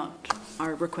it may not,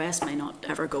 our request may not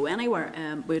ever go anywhere.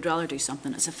 We'd rather do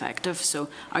something that's effective. So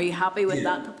are you happy with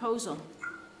that proposal?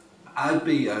 I'd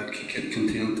be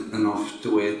content enough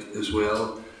to wait as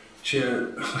well. Chair,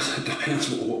 it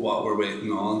depends what we're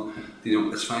waiting on. You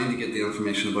know, it's fine to get the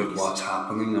information about what's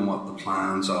happening and what the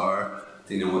plans are.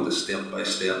 You know, the step by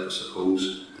step, I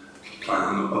suppose,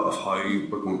 plan of how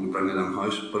we're going to bring it in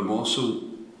house. But I'm also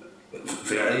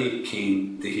very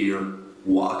keen to hear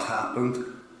what happened.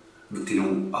 You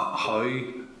know, how,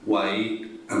 why,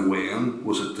 and when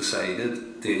was it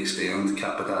decided to extend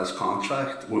Capita's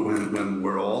contract? When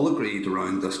we're all agreed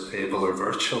around this table or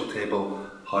virtual table,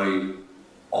 how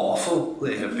awful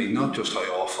they have been, not just how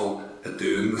awful at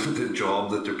doing the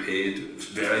job that they're paid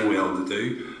very well to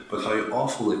do, but how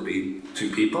awful they've been to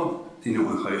people, you know,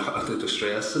 and how the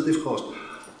distress that they've caused.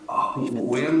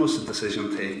 When was the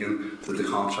decision taken that the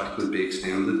contract would be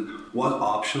extended? What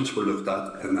options were looked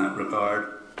at in that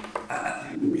regard?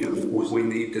 You know, we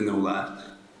need to know that.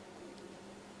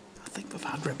 I think we've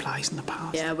had replies in the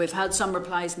past. Yeah, we've had some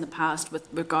replies in the past with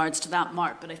regards to that,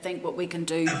 Mark, but I think what we can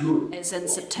do is in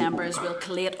September is we'll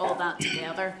collate all that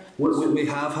together. We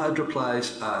have had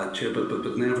replies, Chair,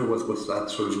 but never with that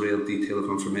sort of real detail of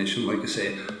information. Like I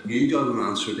say, you got an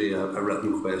answer to a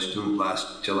written question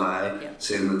last July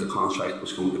saying that the contract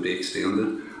was going to be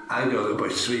extended. I got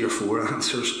about 3 or 4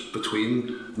 answers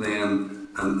between then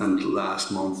and last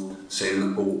month saying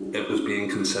that it was being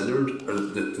considered, or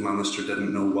that the Minister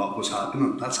didn't know what was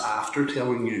happening. That's after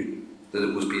telling you that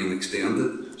it was being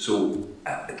extended. So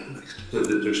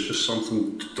there's just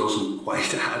something that doesn't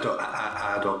quite add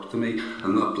up to me.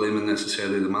 I'm not blaming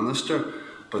necessarily the Minister,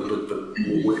 but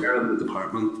where in the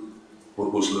department who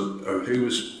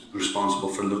was responsible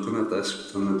for looking at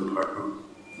this within the department?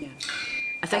 Yeah.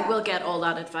 I think we'll get all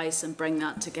that advice and bring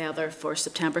that together for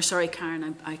September. Sorry,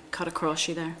 Karen, I cut across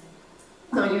you there.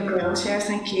 No, you're grand, Chair,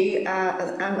 thank you.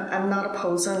 I'm not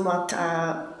opposing what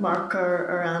Mark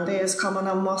or Andy is coming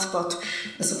on with, but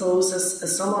I suppose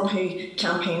as someone who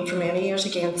campaigned for many years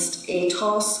against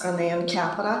ATOS and then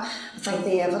Capita, I think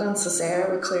the evidence is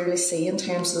there. We clearly see in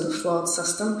terms of the flawed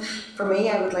system. For me,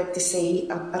 I would like to see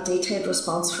a detailed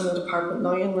response from the Department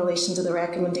now in relation to the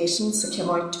recommendations that came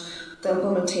out, the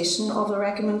implementation of the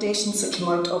recommendations that came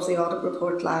out of the audit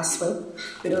report last week.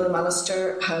 We know the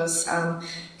Minister has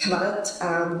committed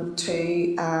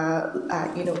to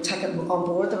taking on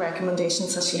board the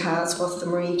recommendations that she has with the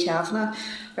Marie Kavanagh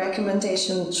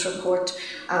recommendations report,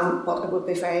 but it would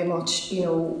be very much,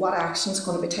 what action is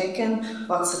going to be taken,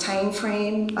 what's the time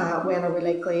frame, when are we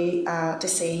likely to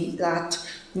see that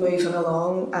moving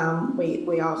along.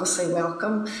 We obviously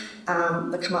welcome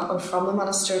the commitment from the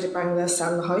Minister to bring this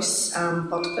in the House,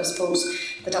 but I suppose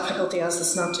the difficulty is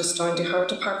it's not just down to her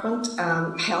department,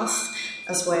 health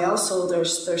as well, so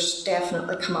there's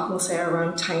definitely commitments there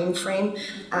around time frame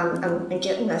and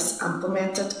getting this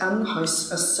implemented in the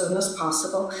House as soon as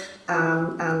possible,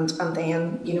 and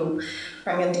then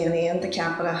bringing to an end the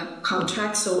Capita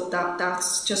contract. So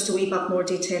that's just a wee bit more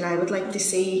detail I would like to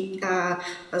see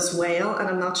as well, and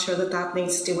I'm not sure that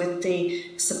needs to do with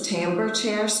the September,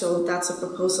 Chair, so that's a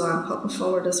proposal I'm putting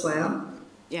forward as well.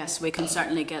 Yes, we can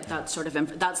certainly get that sort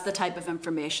of that's the type of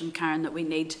information, Karen, that we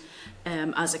need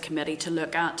as a committee to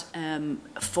look at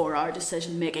for our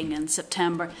decision making in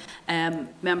September.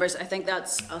 Members, I think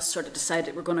that's us sort of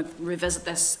decided we're going to revisit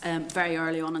this very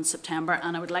early on in September,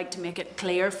 and I would like to make it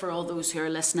clear for all those who are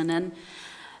listening in,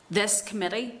 this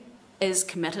committee is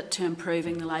committed to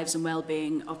improving the lives and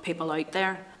well-being of people out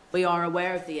there. We are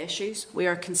aware of the issues. We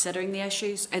are considering the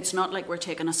issues. It's not like we're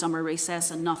taking a summer recess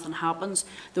and nothing happens.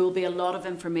 There will be a lot of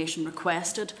information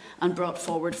requested and brought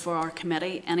forward for our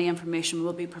committee. Any information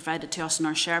will be provided to us in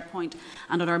our SharePoint.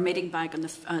 And at our meeting back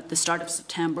at the start of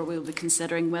September, we will be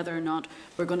considering whether or not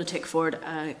we're going to take forward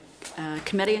a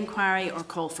committee inquiry or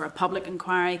call for a public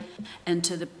inquiry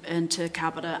into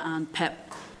Capita and PIP.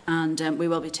 And we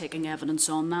will be taking evidence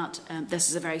on that. This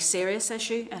is a very serious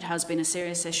issue. It has been a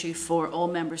serious issue for all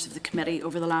members of the committee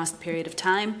over the last period of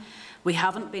time. We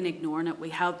haven't been ignoring it. We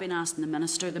have been asking the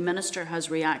Minister. The Minister has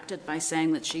reacted by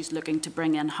saying that she's looking to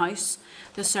bring in-house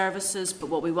the services, but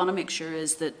what we want to make sure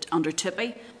is that under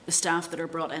TUPE, the staff that are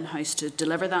brought in-house to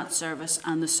deliver that service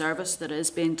and the service that is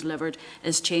being delivered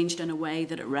is changed in a way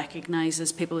that it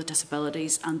recognises people with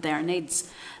disabilities and their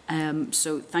needs.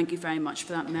 So thank you very much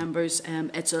for that, members.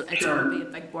 It's going to be a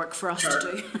big work for us to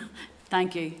do.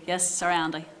 Thank you. Yes, sorry,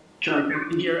 Andy. Sure.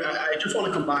 Here, I just want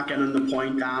to come back in on the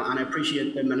point, and I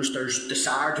appreciate the Minister's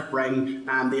desire to bring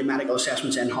the medical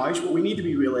assessments in-house, but we need to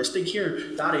be realistic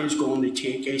here. That is going to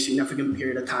take a significant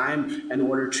period of time in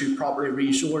order to properly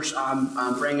resource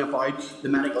and bring about the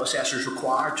medical assessors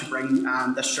required to bring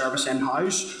this service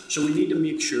in-house. So we need to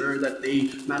make sure that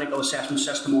the medical assessment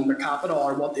system under Capita,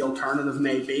 or what the alternative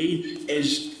may be,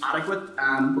 is adequate,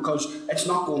 because it's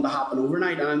not going to happen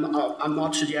overnight. And I'm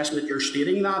not suggesting that you're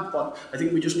stating that, but I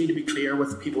think we just need to be clear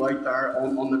with people out there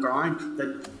on the ground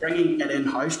that bringing it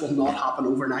in-house will not happen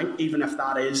overnight, even if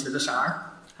that is the desire.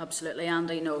 Absolutely,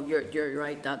 Andy. No, you're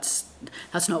right. That's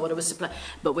not what it was supposed.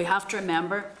 But we have to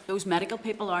remember, those medical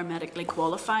people are medically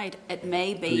qualified. It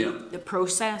may be the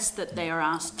process that they are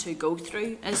asked to go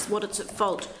through is what it's at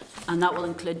fault, and that will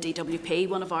include DWP.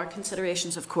 One of our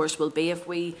considerations, of course, will be if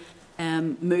we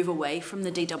move away from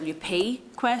the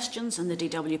DWP questions and the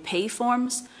DWP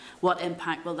forms, what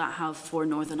impact will that have for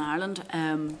Northern Ireland?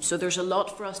 So there's a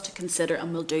lot for us to consider,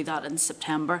 and we'll do that in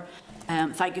September.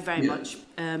 Thank you very much.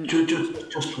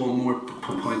 Just one more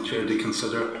point here to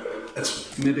consider.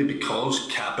 It's maybe because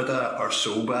Capita are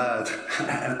so bad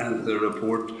and the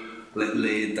report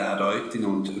laid that out,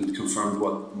 and confirmed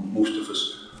what most of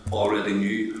us already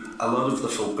knew. A lot of the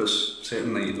focus,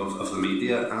 certainly of the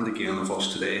media and again of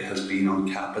us today, has been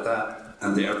on Capita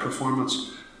and their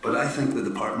performance. But I think the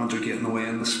department are getting away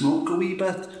in the smoke a wee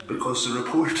bit, because the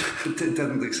report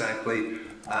didn't exactly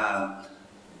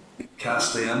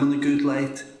cast them in a good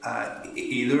light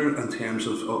either, in terms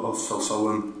of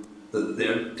fulfilling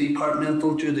their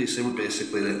departmental duties. They were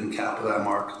basically letting Capita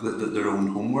mark their own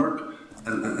homework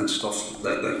and stuff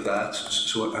like that.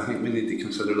 So I think we need to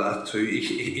consider that too.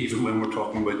 Even when we're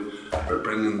talking about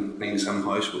bringing things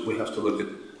in-house, we have to look at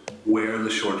where the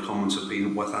shortcomings have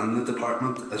been within the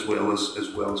department as well as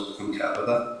within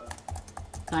Capita.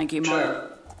 Thank you, Mark.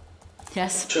 Sure.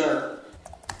 Yes. Sure.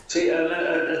 See,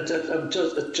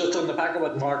 just on the back of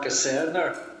what Mark has said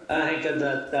there, I think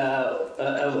that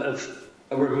if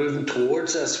we're moving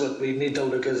towards this, what we need to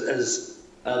look at is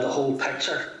the whole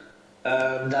picture,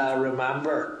 and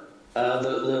remember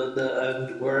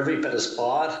and where every bit is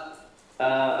bad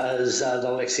is the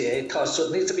Alexia cost. So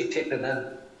it needs to be taken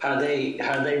in how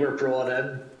they were brought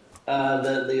in,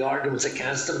 the arguments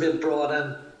against them being brought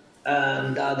in,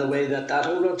 and the way that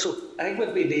whole run. So I think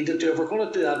what we need to do, if we're going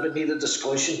to do that, we need a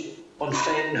discussion on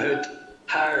finding out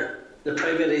how the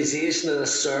privatisation of the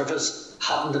service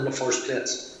happened in the first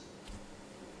place.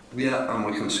 Yeah, and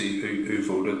we can see who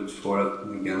voted for it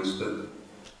and against it.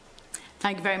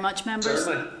 Thank you very much, members.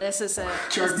 Certainly. This is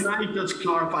Sure, can I just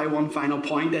clarify one final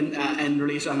point in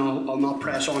relation, and I'll not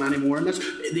press on any more on this.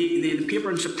 The paper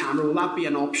in September, will that be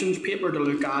an options paper to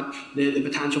look at the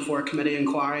potential for a committee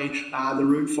inquiry, the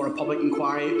route for a public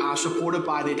inquiry, supported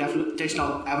by the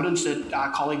additional evidence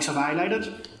that colleagues have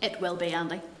highlighted? It will be,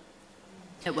 Andy.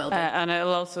 It will be. And it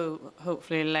will also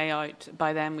hopefully lay out,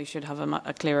 by then we should have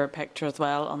a clearer picture as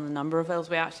well on the number of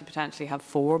bills. We actually potentially have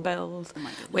 4 bills.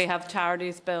 We have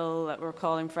charities bill that we're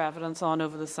calling for evidence on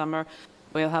over the summer.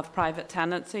 We'll have private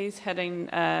tenancies hitting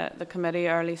the committee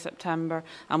early September,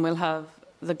 and we'll have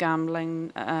the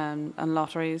gambling and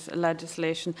lotteries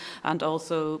legislation, and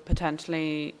also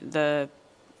potentially the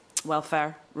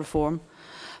welfare reform.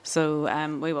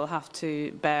 So we will have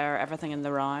to bear everything in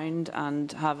the round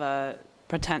and have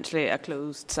potentially a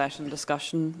closed session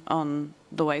discussion on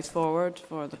the ways forward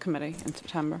for the committee in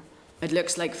September. It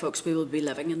looks like, folks, we will be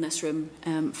living in this room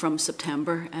from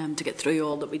September to get through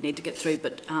all that we need to get through.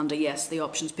 But, Andy, yes, the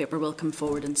options paper will come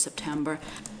forward in September,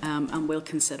 and we'll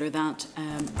consider that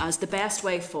as the best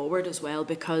way forward as well,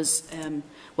 because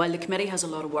while the committee has a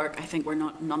lot of work, I think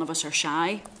none of us are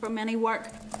shy from any work,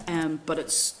 but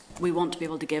we want to be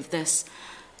able to give this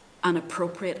an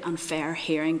appropriate and fair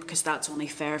hearing, because that's only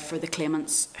fair for the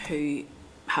claimants who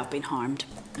have been harmed,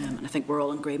 and I think we're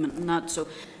all in agreement on that. So,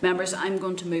 members, I'm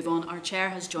going to move on. Our chair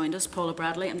has joined us, Paula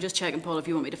Bradley. I'm just checking, Paul, if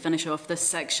you want me to finish off this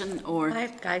section, or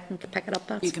I can pick it up.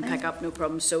 That's you can pick up, no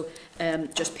problem. So,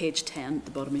 just page 10 at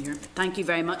the bottom of here. Thank you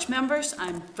very much, members.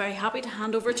 I'm very happy to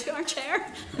hand over to our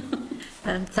chair.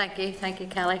 Thank you,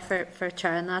 Kelly, for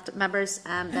chairing that. Members,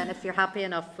 then if you're happy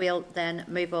enough, we'll then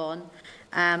move on.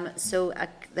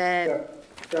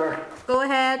 Sure. Go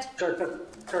ahead.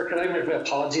 Sure, can I make my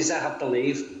apologies? I have to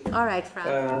leave. All right,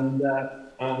 Fran.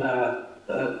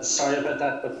 Sorry about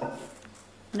that. But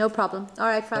no problem. All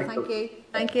right, Fran,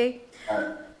 thank you.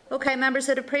 Okay, members,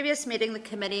 at a previous meeting, the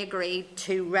committee agreed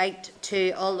to write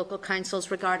to all local councils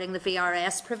regarding the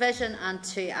VRS provision and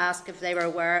to ask if they were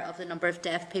aware of the number of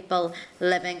deaf people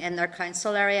living in their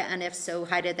council area, and if so,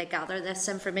 how did they gather this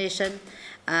information,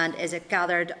 and is it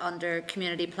gathered under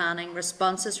community planning?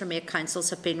 Responses from 8 councils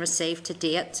have been received to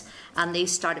date, and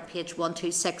these start at page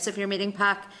 126 of your meeting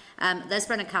pack.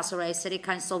 Lisburn and Castlereagh City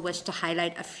Council wish to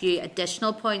highlight a few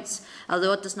additional points.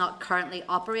 Although it does not currently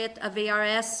operate a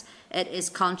VRS, it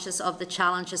is conscious of the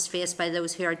challenges faced by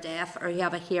those who are deaf or who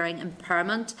have a hearing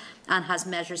impairment, and has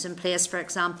measures in place. For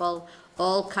example,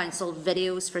 all council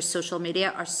videos for social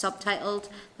media are subtitled.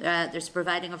 There's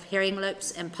providing of hearing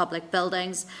loops in public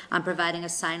buildings and providing a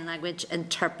sign language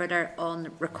interpreter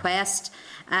on request.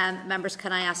 Members,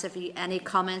 can I ask if you any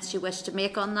comments you wish to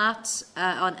make on that,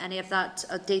 on any of that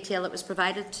detail that was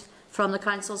provided from the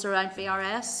councils around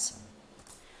VRS?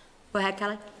 Go ahead,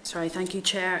 Kelly. Sorry, thank you,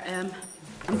 Chair.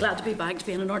 I'm glad to be back to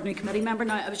being an ordinary committee member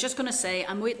now. I was just going to say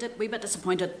I'm a wee bit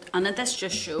disappointed, and this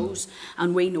just shows,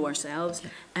 and we know ourselves,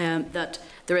 that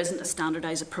there isn't a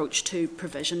standardised approach to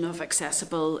provision of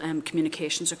accessible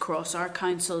communications across our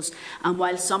councils. And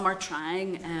while some are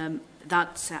trying,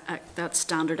 that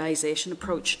standardisation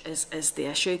approach is the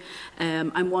issue.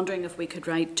 I'm wondering if we could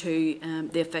write to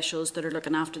the officials that are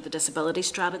looking after the disability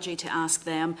strategy to ask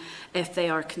them if they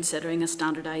are considering a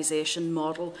standardisation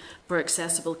model for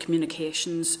accessible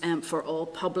communications for all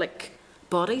public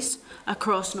bodies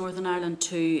across Northern Ireland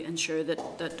to ensure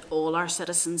that all our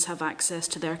citizens have access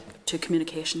to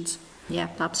communications. Yeah,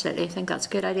 absolutely. I think that's a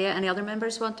good idea. Any other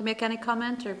members want to make any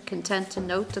comment or content to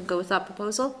note and go with that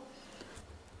proposal?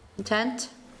 Intent?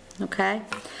 Okay.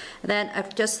 Then I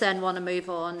just want to move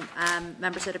on.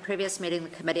 Members at a previous meeting, the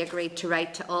committee agreed to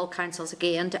write to all councils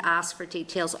again to ask for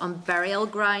details on burial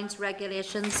grounds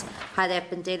regulations, how they've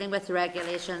been dealing with the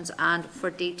regulations, and for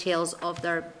details of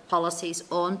their policies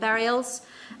on burials.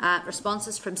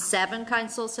 Responses from 7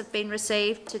 councils have been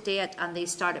received to date, and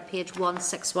these start at page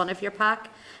 161 of your pack.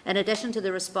 In addition to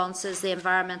the responses, the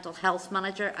Environmental Health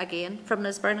Manager, again from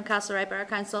Lisburn and Castlereagh Borough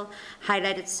Council,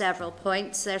 highlighted several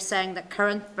points. They're saying that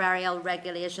current burial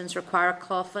regulations require a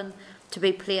coffin to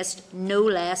be placed no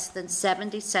less than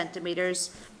 70 centimetres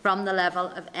from the level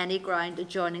of any ground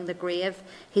adjoining the grave.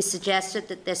 He suggested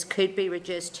that this could be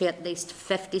reduced to at least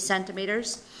 50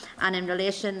 centimetres. And in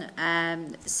relation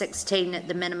 16,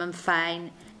 the minimum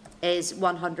fine is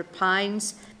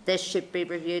 £100. This should be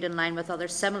reviewed in line with other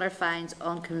similar fines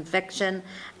on conviction,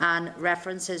 and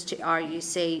references to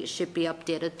RUC should be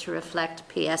updated to reflect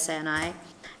PSNI.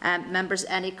 Members,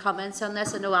 any comments on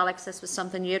this? I know, Alex, this was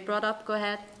something you had brought up. Go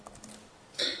ahead.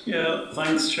 Yeah,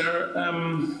 thanks, Chair.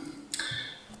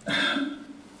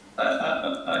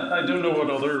 I don't know what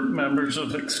other members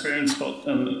have experienced, but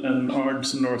in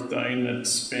Ards and North Down,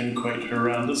 it's been quite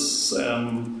horrendous.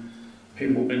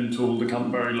 People being told they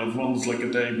can't bury loved ones like a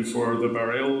day before the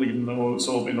burial, even though it's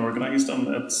all been organised, and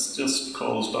it's just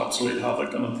caused absolute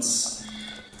havoc, and it's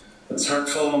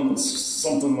hurtful, and it's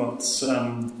something that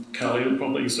Kelly would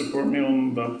probably support me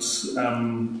on, that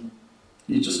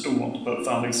you just don't want to put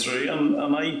families through,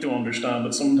 and I do understand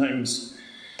that sometimes,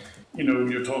 you know,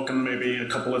 you're talking maybe a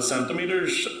couple of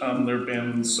centimetres and they're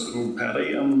being so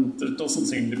petty, and there doesn't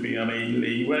seem to be any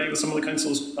leeway with some of the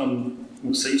councils, and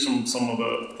we'll see some of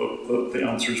the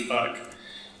answers back.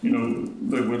 You know,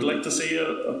 they would like to see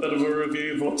a bit of a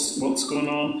review of what's going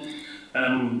on.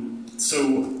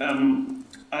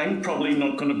 I'm probably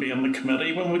not going to be in the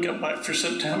committee when we get back for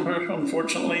September,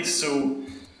 unfortunately, so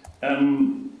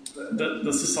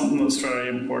this is something that's very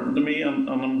important to me, and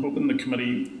I'm hoping the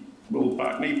committee will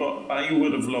back me, but I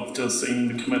would have loved to have seen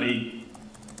the committee,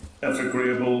 if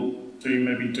agreeable, to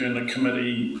maybe doing a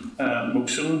committee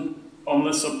motion on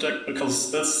this subject,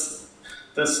 because this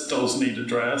does need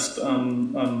addressed,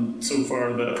 and so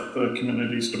far the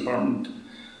Communities Department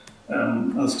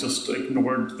has just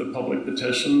ignored the public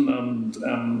petition and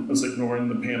is ignoring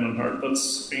the pain and hurt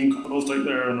that's being caused out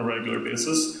there on a regular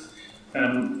basis.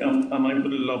 and I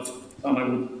would love, and I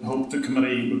would hope the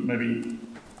committee would maybe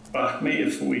back me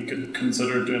if we could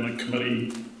consider doing a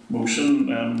committee motion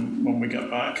when we get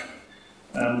back.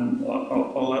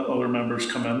 I'll let other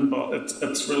members come in, but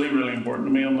it's really, really important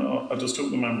to me, and I just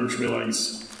hope the members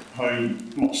realise how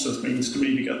much this means to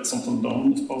me to get something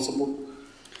done as possible.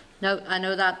 No, I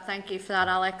know that. Thank you for that,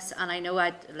 Alex. And I know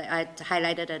I'd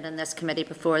highlighted it in this committee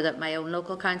before that my own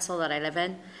local council that I live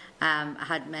in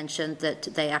had mentioned that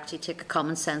they actually take a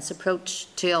common sense approach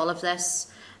to all of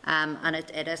this. And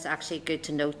it is actually good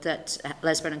to note that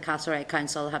Lisburn and Castlereagh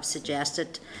Council have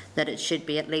suggested that it should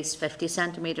be at least 50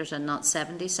 centimetres and not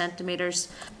 70 centimetres.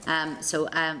 I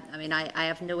mean, I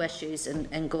have no issues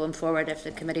in going forward if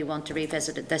the committee want to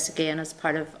revisit this again as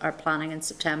part of our planning in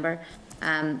September.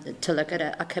 To look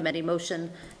at a committee motion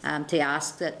to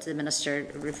ask that the Minister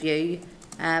review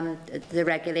the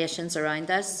regulations around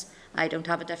this. I don't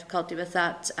have a difficulty with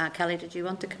that. Kelly, did you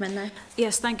want to come in there?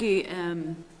 Yes, thank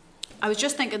you. I was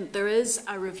just thinking there is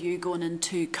a review going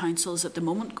into councils at the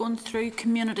moment, going through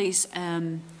communities.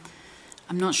 I'm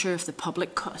not sure if the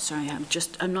public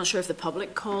I'm not sure if the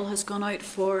public call has gone out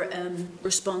for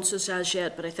responses as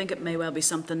yet, but I think it may well be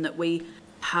something that we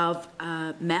have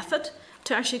a method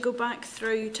to actually go back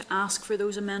through to ask for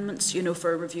those amendments, you know,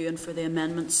 for a review and for the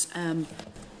amendments.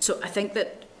 So I think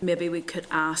that maybe we could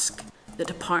ask the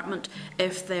department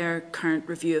if their current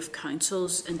review of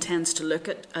councils intends to look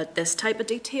at this type of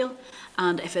detail,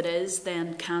 and if it is,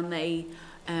 then can they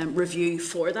review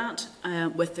for that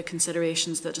with the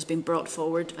considerations that has been brought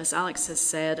forward. As Alex has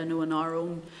said, I know in our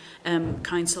own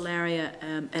council area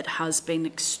it has been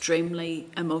extremely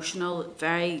emotional,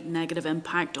 very negative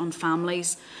impact on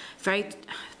families, very,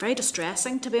 very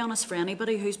distressing, to be honest, for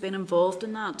anybody who's been involved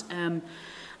in that.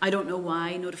 I don't know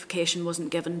why notification wasn't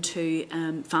given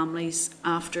to families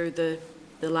after the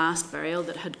last burial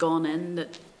that had gone in,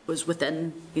 that was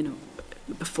within, you know,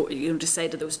 before, you know, to say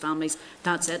to those families,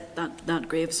 that's it, that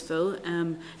grave's full.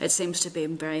 It seems to be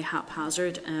very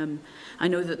haphazard. I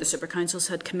know that the super councils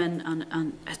had come in,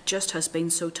 and it just has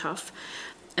been so tough.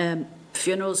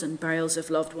 Funerals and burials of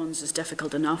loved ones is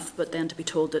difficult enough, but then to be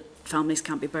told that families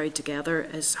can't be buried together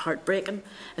is heartbreaking,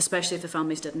 especially if the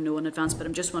families didn't know in advance. But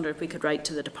I'm just wondering if we could write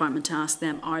to the department to ask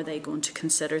them, are they going to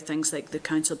consider things like the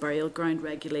council burial ground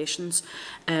regulations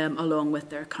along with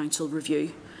their council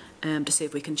review to see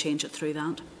if we can change it through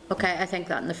that. Okay, I think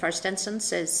that in the first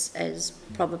instance is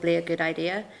probably a good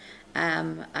idea.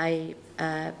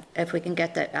 If we can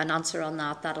get an answer on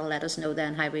that, that'll let us know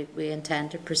then how we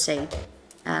intend to proceed.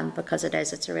 Because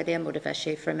it's a really emotive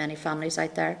issue for many families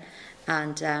out there,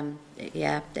 and I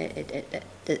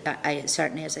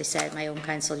certainly, as I said, my own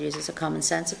council uses a common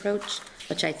sense approach,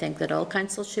 which I think that all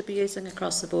councils should be using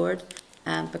across the board,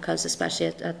 because especially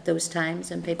at those times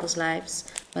in people's lives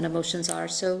when emotions are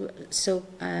so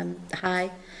high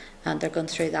and they're going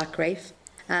through that grief.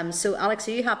 So Alex,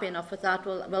 are you happy enough with that?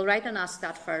 We'll write and ask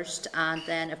that first, and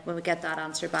then when we get that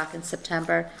answer back in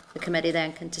September, the committee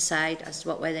then can decide as to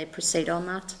what way they proceed on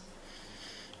that.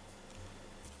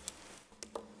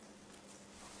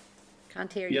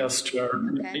 Can't hear you. Yes, Chair.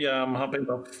 Okay. Yeah, I'm happy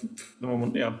enough at the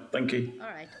moment. Yeah, thank you. All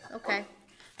right. Okay.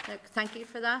 Look, thank you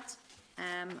for that.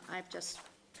 I've just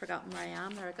forgotten where I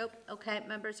am. There we go. Okay,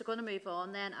 members, we're going to move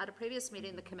on then. At a previous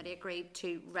meeting, the committee agreed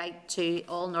to write to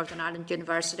all Northern Ireland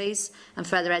universities and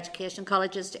further education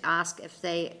colleges to ask if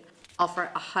they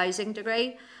offer a housing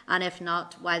degree, and if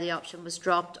not, why the option was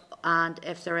dropped, and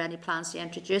if there are any plans to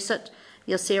introduce it.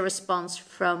 You'll see a response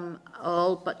from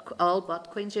all but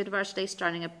Queen's University,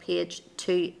 starting at page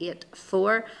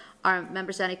 284. Are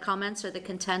members any comments? Are they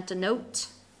content to note?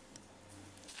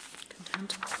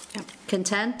 Content. Yep.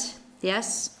 Content.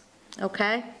 Yes?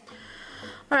 Okay.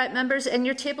 All right, members, in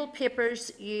your table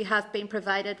papers, you have been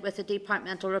provided with a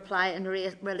departmental reply in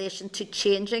relation to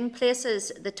changing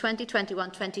places. The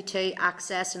 2021-22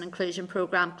 Access and Inclusion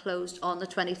Programme closed on the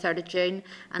 23rd of June,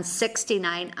 and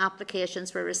 69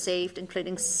 applications were received,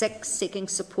 including 6 seeking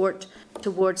support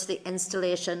towards the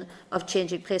installation of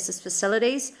changing places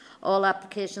facilities. All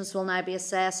applications will now be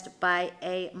assessed by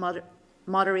a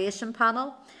moderation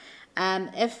panel.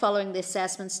 If following the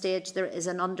assessment stage there is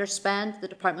an underspend, the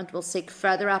department will seek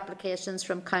further applications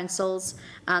from councils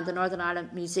and the Northern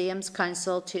Ireland Museums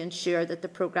Council to ensure that the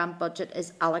programme budget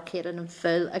is allocated in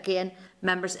full. Again,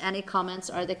 members, any comments?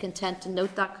 Are they content to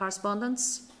note that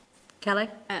correspondence? Kelly?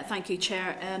 Thank you,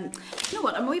 Chair. You know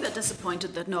what, I'm a wee bit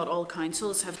disappointed that not all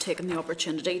councils have taken the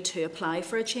opportunity to apply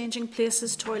for a changing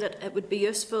places toilet. It would be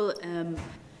useful.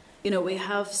 You know, we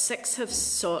have 6 have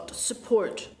sought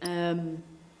support.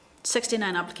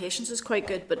 69 applications is quite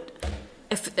good, but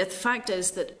if the fact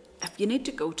is that if you need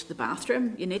to go to the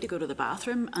bathroom, you need to go to the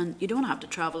bathroom, and you don't have to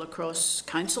travel across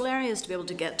council areas to be able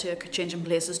to get to a changing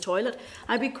places toilet.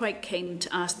 I'd be quite keen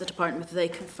to ask the department if they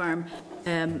confirm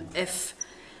have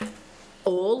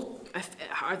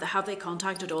they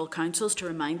contacted all councils to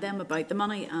remind them about the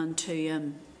money and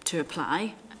to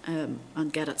apply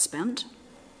and get it spent.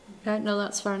 Okay, no,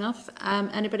 that's fair enough.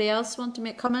 Anybody else want to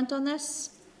make comment on this?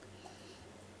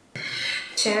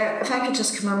 Chair, if I could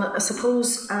just come in, I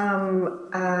suppose on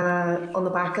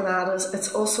the back of that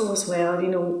it's also as well, you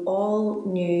know, all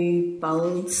new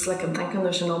builds, like I'm thinking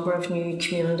there's a number of new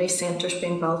community centres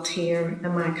being built here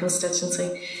in my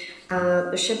constituency.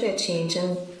 There should be a change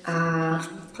in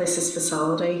places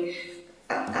facility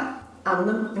and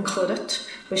them included.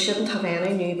 We shouldn't have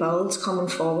any new builds coming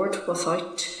forward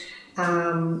without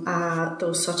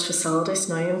those such facilities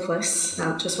now in place.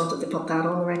 Just wanted to put that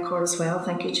on the record as well.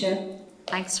 Thank you, Chair.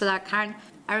 Thanks for that, Karen.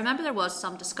 I remember there was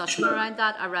some discussion around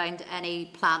that, around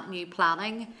any new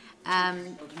planning.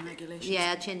 Building regulations.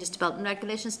 Yeah, changes to building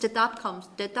regulations. Did that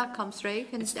come through?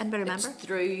 Can anybody remember? It's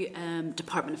through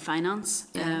Department of Finance,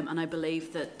 and I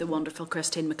believe that the wonderful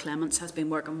Christine McClements has been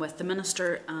working with the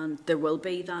Minister, and there will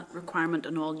be that requirement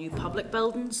in all new public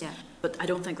buildings. Yeah. But I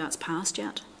don't think that's passed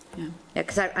yet. Yeah,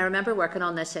 because I remember working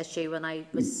on this issue when I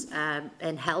was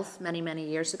in health many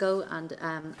years ago, and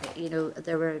you know,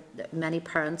 there were many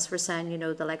parents were saying, you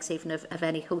know, the likes even of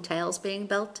any hotels being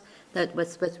built, that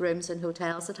with rooms in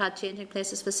hotels that had changing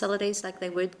places facilities, like they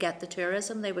would get the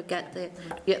tourism, they would get the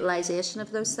utilisation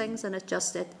of those things, and it's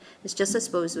just I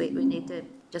suppose we need to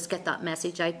just get that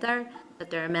message out there that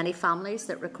there are many families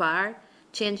that require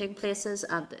changing places,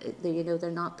 and you know,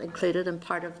 they're not included in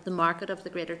part of the market of the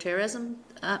greater tourism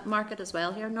market as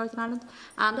well here in Northern Ireland.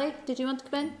 Andy, did you want to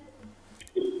come in?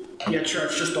 Yeah, sure.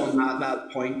 It's just on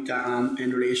that point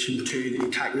in relation to the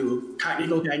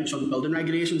technical guidance on the building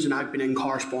regulations, and I've been in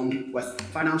correspondence with the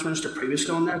Finance Minister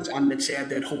previously on that, and it said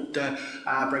they'd hope to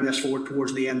bring this forward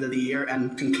towards the end of the year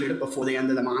and conclude it before the end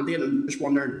of the mandate. And I'm just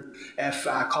wondering if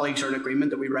colleagues are in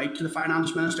agreement that we write to the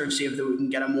Finance Minister and see if we can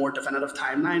get a more definitive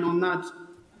timeline on that.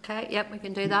 Okay, yep, we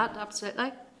can do that,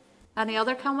 absolutely. Any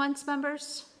other comments,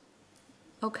 members?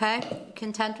 Okay,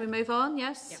 content we move on,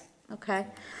 yes? Yep. Okay.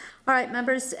 All right,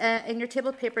 members, in your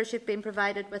table papers you've been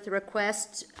provided with a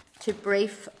request to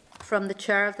brief from the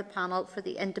chair of the panel for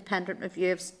the independent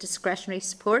review of discretionary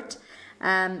support.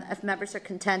 If members are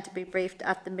content to be briefed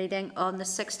at the meeting on the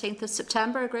 16th of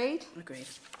September, agreed? Agreed.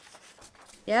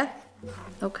 Yeah?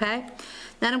 Okay.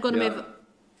 Then I'm going to move...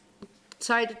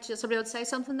 Sorry, did somebody want to say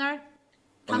something there?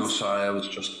 Oh, no, sorry, I was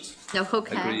just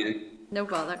agreeing. No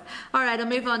bother. All right, I'll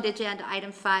move on to agenda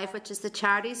item 5, which is the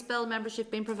Charities Bill. Members, you've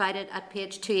been provided at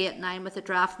page 289 with a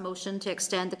draft motion to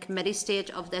extend the committee stage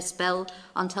of this bill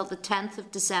until the 10th of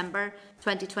December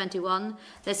 2021.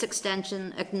 This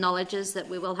extension acknowledges that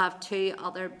we will have 2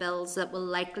 other bills that will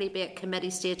likely be at committee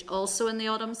stage also in the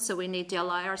autumn, so we need to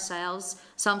allow ourselves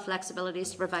some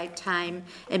flexibilities to provide time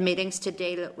in meetings to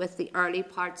deal with the early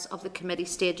parts of the committee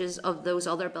stages of those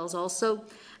other bills also.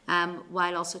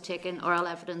 While also taking oral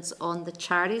evidence on the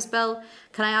Charities Bill.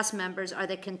 Can I ask members, are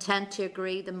they content to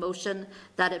agree the motion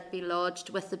that it be lodged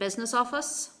with the Business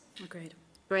Office? Agreed.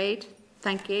 Agreed.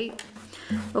 Thank you.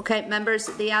 Okay, members,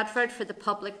 the advert for the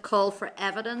public call for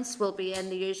evidence will be in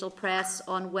the usual press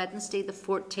on Wednesday the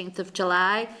 14th of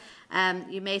July.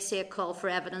 You may see a call for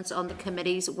evidence on the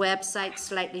committee's website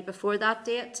slightly before that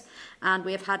date, and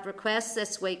we have had requests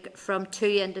this week from 2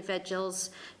 individuals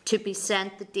to be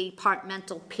sent the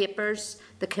departmental papers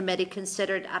the committee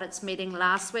considered at its meeting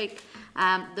last week.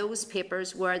 Those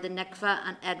papers were the NICFA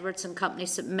and Edwards and Company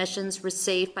submissions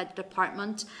received by the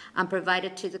department and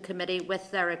provided to the committee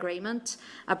with their agreement,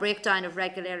 a breakdown of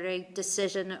regulatory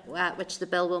decision which the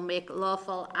bill will make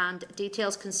lawful, and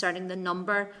details concerning the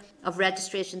number of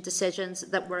registration decisions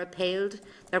that were appealed,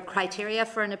 their criteria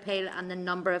for an appeal, and the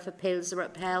number of appeals that were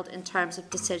upheld in terms of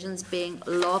decisions being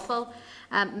lawful.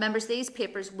 Members, these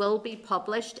papers will be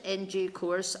published in due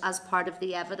course as part of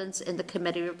the evidence in the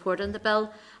committee report on the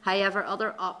bill. However,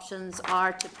 other options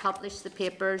are to publish the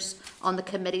papers on the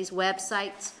committee's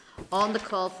website, on the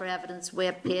call for evidence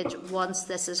webpage once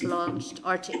this is launched,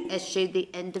 or to issue the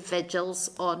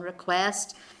individuals on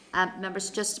request.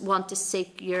 Members, just want to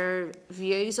seek your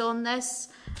views on this.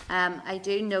 I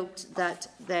do note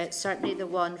that certainly the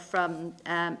one from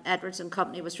Edwards and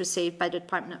Company was received by the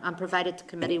department and provided to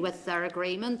committee with their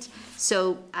agreement.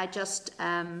 So I just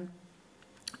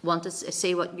want to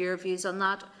see what your views on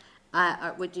that.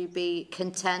 Would you be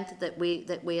content that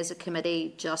we as a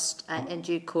committee just in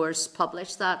due course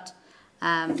publish that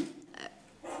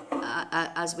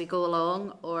as we go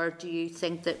along, or do you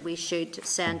think that we should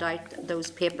send out those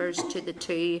papers to the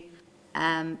 2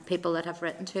 people that have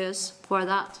written to us for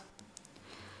that.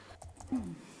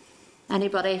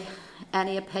 Anybody,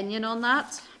 any opinion on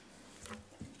that?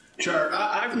 Sure,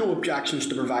 I have no objections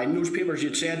to providing those papers.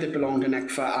 You'd said they belong to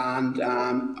NICFA and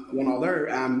one other.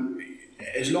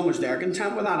 As long as they're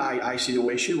content with that, I see no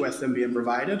issue with them being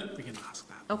provided. We can ask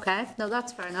that. Okay, no,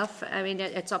 that's fair enough. I mean,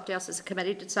 it's up to us as a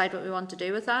committee to decide what we want to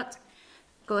do with that.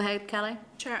 Go ahead, Kelly.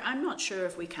 Chair, I'm not sure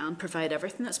if we can provide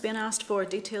everything that's been asked for.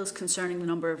 Details concerning the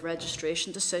number of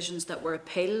registration decisions that were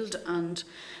appealed and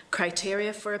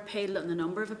criteria for appeal and the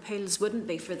number of appeals wouldn't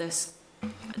be for this.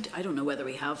 I don't know whether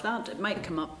we have that. It might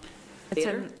come up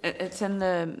later. It's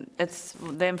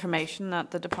the information that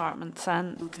the department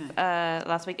sent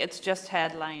last week. It's just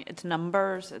headline. It's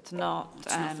numbers. It's not.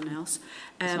 It's nothing else.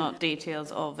 It's not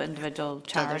details of individual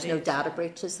charities. So there's no data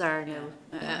breaches there. No.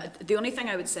 The only thing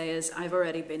I would say is I've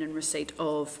already been in receipt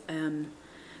of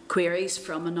queries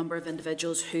from a number of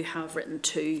individuals who have written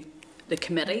to the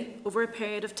committee over a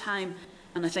period of time.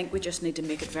 And I think we just need to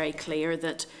make it very clear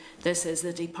that this is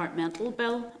the departmental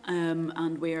bill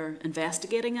and we're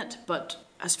investigating it. But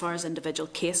as far as individual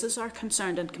cases are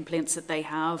concerned and complaints that they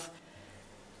have,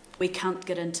 we can't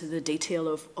get into the detail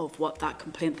of what that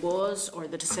complaint was or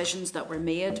the decisions that were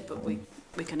made, but we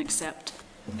can accept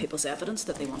people's evidence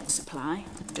that they want to supply.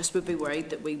 Just would be worried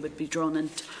that we would be drawn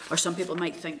into, or some people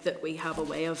might think that we have a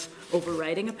way of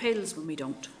overriding appeals when we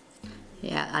don't.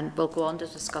 Yeah, and we'll go on to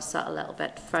discuss that a little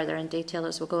bit further in detail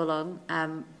as we go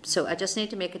along. So I just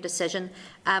need to make a decision.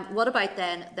 What about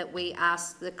then that we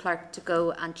ask the clerk to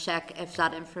go and check if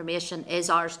that information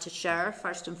is ours to share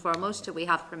first and foremost? Do we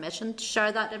have permission to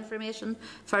share that information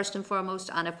first and foremost?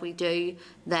 And if we do,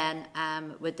 then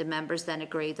would the members then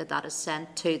agree that that is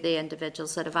sent to the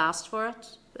individuals that have asked for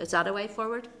it? Is that a way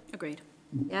forward? Agreed.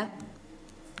 Yeah?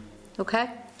 Okay.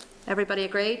 Everybody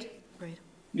agreed? Agreed.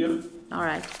 Yep. All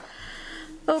right.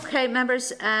 Okay,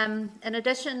 members, in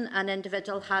addition, an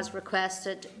individual has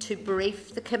requested to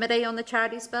brief the committee on the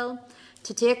Charities Bill.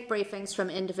 To take briefings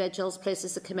from individuals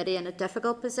places the committee in a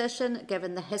difficult position,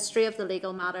 given the history of the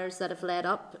legal matters that have led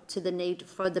up to the need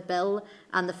for the bill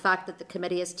and the fact that the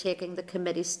committee is taking the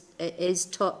committee stage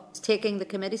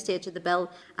of the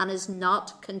bill and is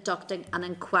not conducting an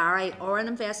inquiry or an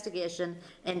investigation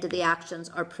into the actions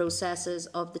or processes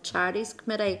of the Charities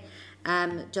Committee.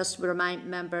 Just to remind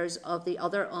members of the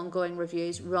other ongoing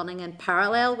reviews running in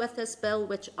parallel with this bill,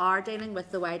 which are dealing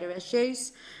with the wider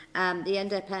issues. The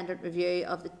independent review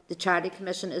of the Charity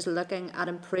Commission is looking at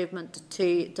improvement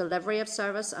to delivery of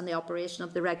service and the operation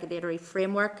of the regulatory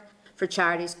framework for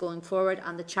charities going forward,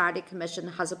 and the Charity Commission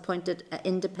has appointed an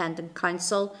independent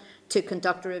counsel to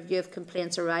conduct a review of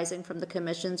complaints arising from the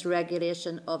Commission's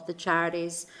regulation of the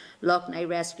charities Loughney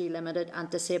Rescue Limited and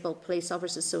Disabled Police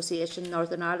Officers Association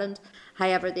Northern Ireland.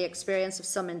 However, the experience of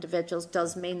some individuals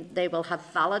does mean they will have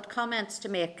valid comments to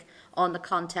make on the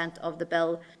content of the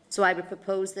bill. So I would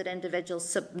propose that individuals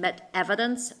submit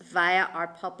evidence via our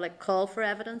public call for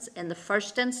evidence in the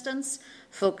first instance,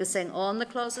 focusing on the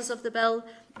clauses of the bill.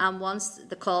 And once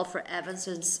the call for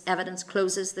evidence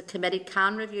closes, the committee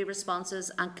can review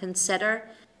responses and consider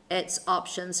its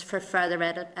options for further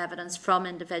evidence from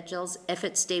individuals if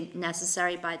it's deemed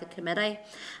necessary by the committee.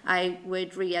 I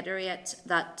would reiterate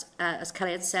that, as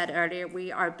Kelly had said earlier,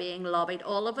 we are being lobbied,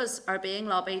 all of us are being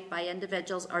lobbied by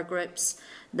individuals or groups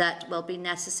that will be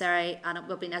necessary, and it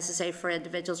will be necessary for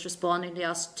individuals responding to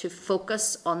us to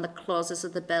focus on the clauses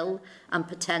of the bill and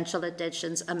potential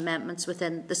additions, amendments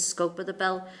within the scope of the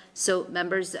bill. So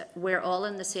members, we're all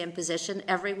in the same position.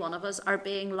 Every one of us are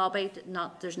being lobbied.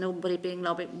 There's nobody being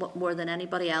lobbied more than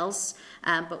anybody else,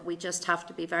 but we just have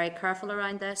to be very careful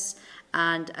around this.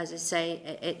 And as I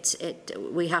say,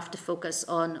 we have to focus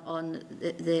on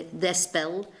this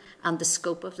bill and the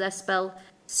scope of this bill.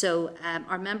 So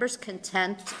are members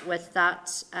content with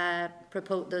that,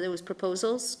 those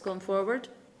proposals going forward?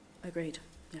 Agreed.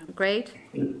 Yeah. Agreed?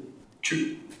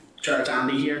 Chair, it's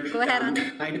Andy here. Go ahead, Andy.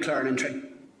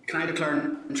 Can I declare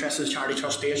an interest as charity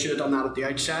trustee? I should have done that at the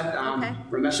outset. Okay.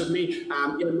 Remiss of me.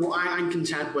 I'm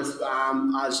content with,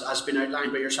 as has been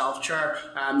outlined by yourself, Chair.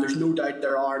 There's no doubt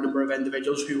there are a number of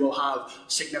individuals who will have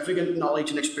significant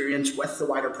knowledge and experience with the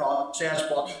wider process,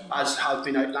 but as has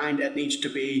been outlined, it needs to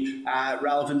be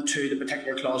relevant to the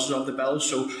particular clauses of the bill.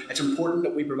 So it's important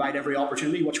that we provide every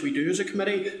opportunity, which we do as a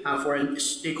committee, for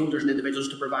stakeholders and individuals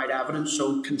to provide evidence.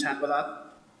 So content with that.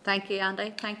 Thank you,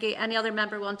 Andy. Thank you. Any other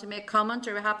member want to make comment,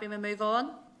 or are we happy we move on?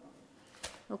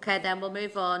 Okay, then we'll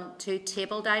move on to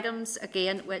tabled items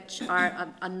again, which are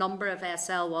a number of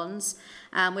SL1s.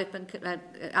 We've been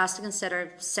asked to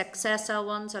consider 6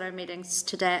 SL1s at our meeting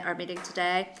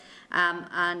today.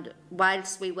 And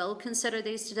whilst we will consider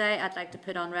these today, I'd like to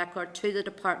put on record to the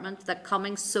department that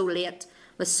coming so late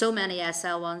with so many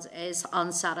SL1s is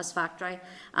unsatisfactory,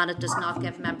 and it does not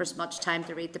give members much time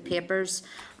to read the papers.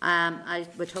 I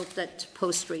would hope that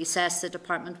post-recess the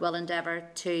department will endeavour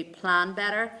to plan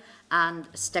better and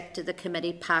stick to the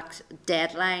committee packed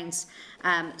deadlines.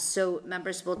 So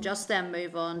members will just then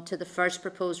move on to the first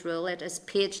proposed rule. It is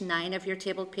page 9 of your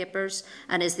tabled papers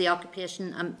and is the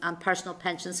Occupation and Personal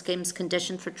Pension Schemes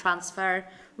Condition for Transfer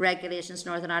Regulations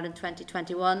Northern Ireland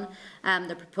 2021.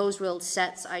 The proposed rule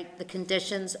sets out the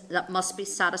conditions that must be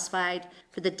satisfied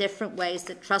for the different ways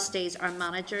that trustees or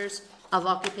managers of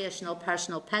occupational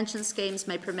personal pension schemes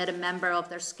may permit a member of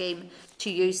their scheme to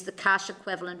use the cash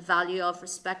equivalent value of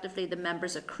respectively the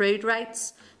member's accrued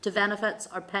rights to benefits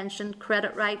or pension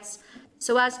credit rights,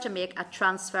 so as to make a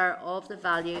transfer of the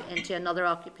value into another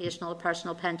occupational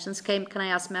personal pension scheme. Can I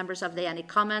ask members, have they any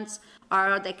comments, or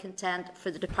are they content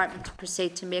for the department to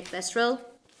proceed to make this rule?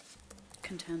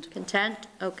 Content. Content,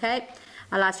 okay.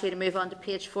 I'll ask you to move on to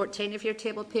page 14 of your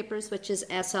table papers, which is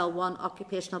SL1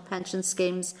 Occupational Pension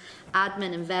Schemes,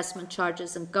 Admin, Investment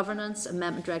Charges and Governance,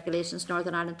 Amendment Regulations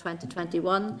Northern Ireland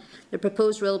 2021. The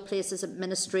proposed rule places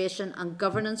administration and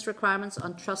governance requirements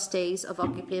on trustees of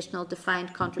occupational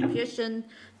defined contribution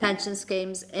pension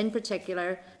schemes, in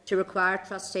particular to require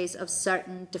trustees of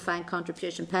certain defined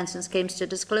contribution pension schemes to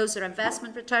disclose their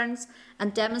investment returns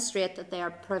and demonstrate that they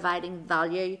are providing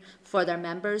value for their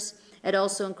members. It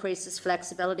also increases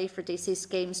flexibility for DC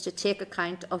schemes to take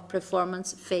account of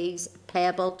performance fees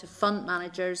payable to fund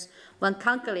managers when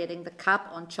calculating the cap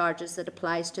on charges that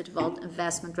applies to default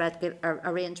investment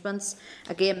arrangements.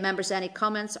 Again, members, any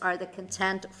comments? Are they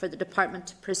content for the department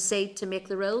to proceed to make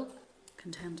the rule?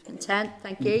 Content. Content,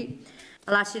 thank you.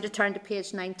 I'll ask you to turn to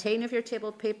page 19 of your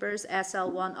tabled papers,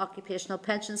 SL1 Occupational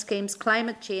Pension Schemes,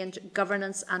 Climate Change,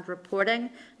 Governance and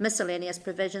Reporting, Miscellaneous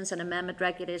Provisions and Amendment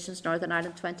Regulations Northern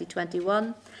Ireland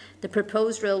 2021. The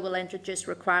proposed rule will introduce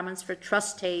requirements for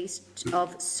trustees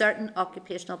of certain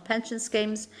occupational pension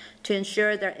schemes to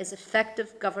ensure there is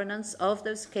effective governance of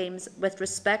those schemes with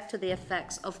respect to the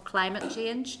effects of climate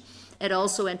change. It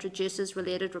also introduces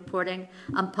related reporting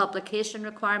and publication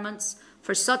requirements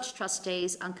for such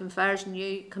trustees and confers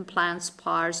new compliance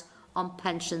powers on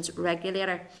pensions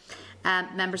regulator.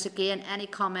 Members, again, any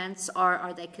comments, or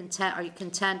are they content? Are you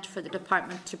content for the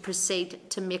department to proceed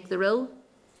to make the rule?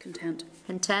 Content.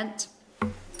 Content.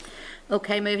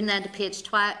 Okay, moving then to page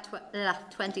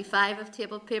 25 of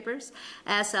tabled papers,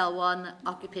 SL1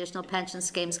 Occupational Pension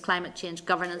Schemes, Climate Change,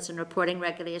 Governance and Reporting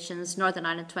Regulations, Northern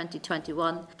Ireland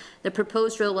 2021. The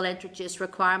proposed rule will introduce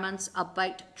requirements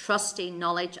about trustee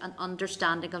knowledge and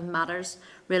understanding of matters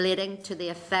relating to the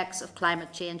effects of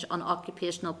climate change on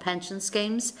occupational pension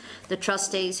schemes. The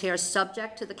trustees here are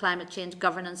subject to the climate change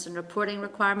governance and reporting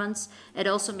requirements. It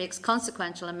also makes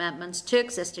consequential amendments to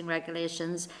existing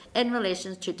regulations in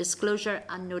relation to disclosure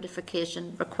and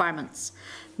notification requirements.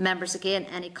 Members, again,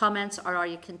 any comments, or are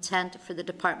you content for the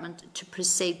department to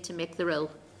proceed to make the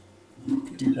rule?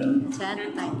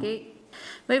 Content, thank you.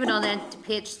 Moving on then to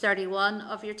page 31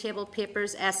 of your table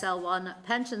papers, SL1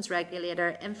 Pensions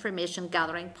Regulator, Information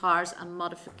Gathering Powers and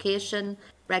Modification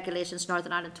Regulations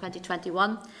Northern Ireland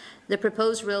 2021. The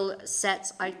proposed rule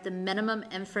sets out the minimum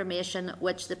information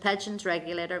which the Pensions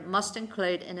Regulator must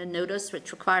include in a notice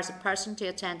which requires a person to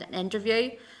attend an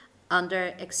interview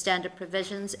under extended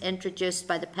provisions introduced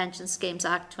by the Pension Schemes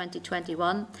Act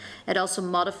 2021. It also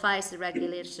modifies the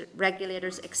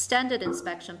regulator's extended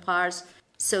inspection powers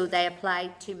so they apply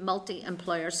to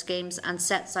multi-employer schemes and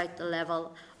sets out the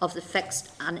level of the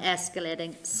fixed and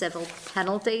escalating civil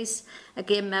penalties.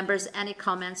 Again, members, any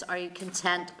comments? Are you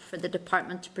content for the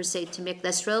department to proceed to make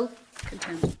this rule?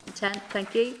 Content. Content,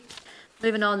 thank you.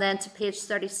 Moving on then to page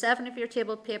 37 of your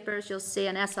tabled papers, you'll see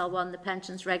in SL1 the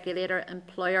Pensions Regulator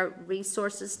Employer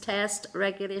Resources Test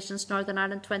Regulations Northern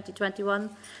Ireland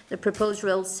 2021. The proposed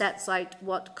rule sets out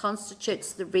what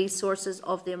constitutes the resources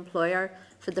of the employer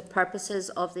for the purposes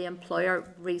of the Employer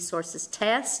Resources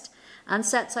Test and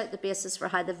sets out the basis for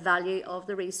how the value of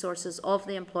the resources of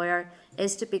the employer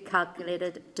is to be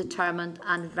calculated, determined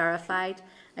and verified.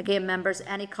 Again, members,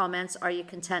 any comments? Are you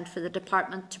content for the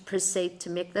department to proceed to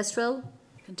make this rule?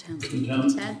 Content.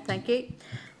 Content, thank you.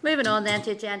 Moving on then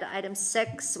to agenda item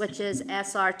 6, which is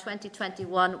SR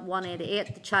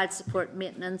 2021-188, the Child Support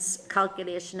Maintenance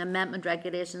Calculation Amendment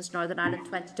Regulations Northern Ireland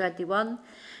 2021.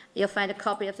 You'll find a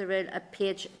copy of the rule at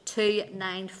page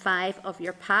 295 of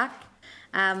your pack.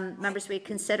 Members, we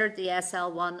considered the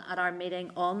SL1 at our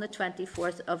meeting on the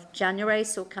 24th of January,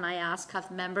 so can I ask,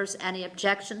 have members any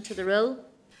objection to the rule?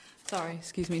 Sorry,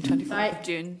 excuse me, 24th of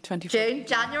June. 24th. June,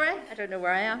 January? I don't know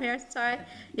where I am here, sorry.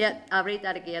 Yeah, I'll read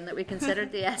that again, that we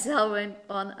considered the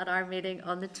SL1 at our meeting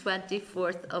on the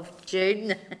 24th of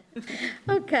June.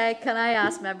 Okay, can I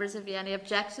ask members if you have any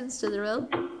objections to the rule?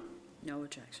 No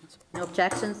objections. No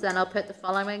objections, then I'll put the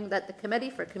following, that the Committee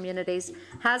for Communities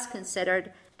has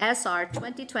considered SR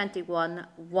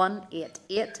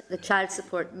 2021-188, the Child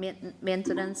Support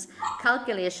Maintenance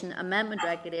Calculation Amendment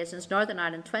Regulations, Northern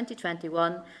Ireland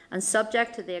 2021, and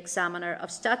subject to the Examiner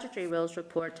of Statutory Rules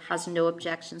report, has no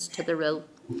objections to the rule.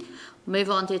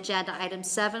 Move on to agenda item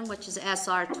 7, which is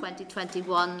SR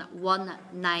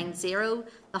 2021-190,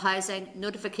 the Housing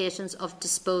Notifications of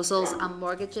Disposals and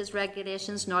Mortgages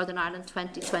Regulations, Northern Ireland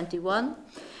 2021.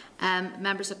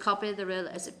 Members, a copy of the rule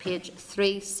is at page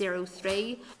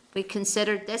 303. We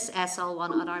considered this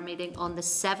SL1 at our meeting on the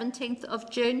 17th of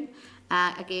June.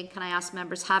 Again, can I ask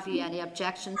members, have you any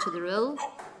objection to the rule?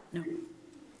 No.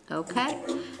 Okay.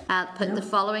 Put the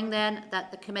following then,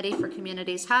 that the Committee for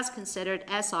Communities has considered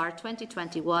SR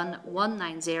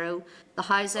 2021-190, the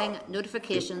Housing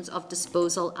Notifications of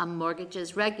Disposal and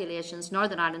Mortgages Regulations,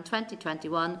 Northern Ireland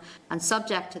 2021, and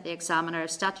subject to the Examiner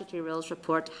of Statutory Rules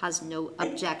report, has no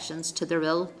objections to the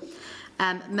rule.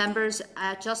 Members,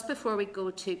 just before we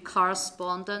go to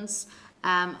correspondence,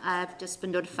 I've just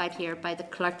been notified here by the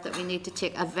clerk that we need to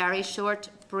take a very short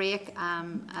break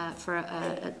for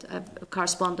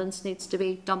correspondence needs to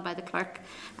be done by the clerk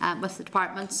with the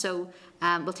department. So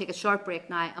we'll take a short break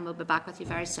now and we'll be back with you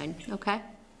very soon. Okay?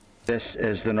 This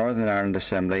is the Northern Ireland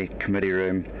Assembly Committee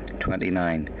Room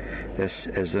 29. This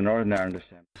is the Northern Ireland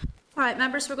Assembly. All right,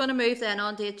 members, we're going to move then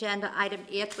on to agenda item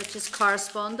 8, which is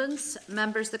correspondence.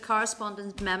 Members, the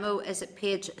correspondence memo is at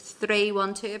page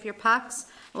 312 of your packs.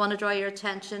 I want to draw your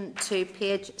attention to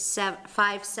page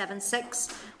 576,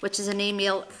 which is an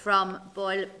email from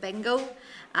Boyle Bingo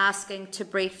asking to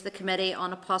brief the committee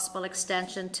on a possible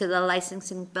extension to the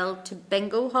licensing bill to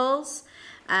bingo halls.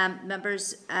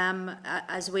 Members,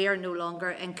 as we are no longer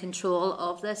in control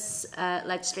of this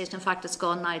legislation, in fact it's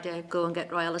gone now to go and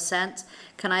get royal assent,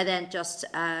 can I then just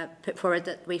put forward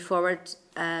that we forward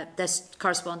this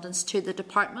correspondence to the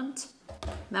department?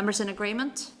 Members in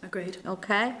agreement? Agreed.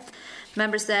 Okay.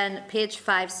 Members, then page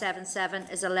 577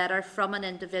 is a letter from an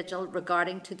individual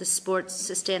regarding to the Sports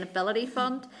Sustainability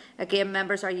Fund. Again,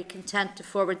 members, are you content to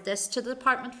forward this to the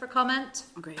department for comment?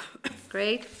 Agreed.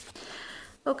 Great.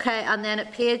 Okay, and then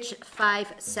at page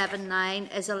 579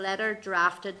 is a letter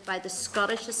drafted by the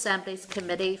Scottish Assembly's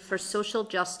Committee for Social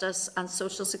Justice and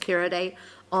Social Security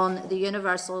on the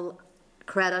Universal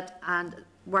Credit and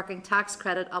Working Tax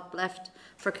Credit uplift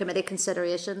for committee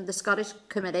consideration. The Scottish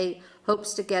Committee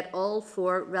hopes to get all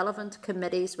 4 relevant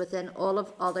committees within all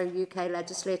of other UK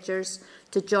legislatures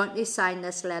to jointly sign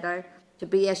this letter, to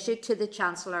be issued to the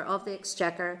Chancellor of the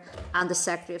Exchequer and the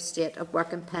Secretary of State of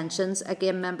Work and Pensions.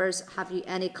 Again, members, have you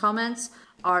any comments,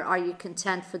 or are you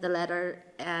content for the letter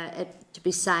to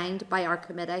be signed by our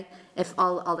committee if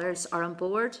all others are on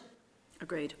board?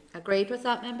 Agreed. Agreed with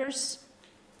that, members?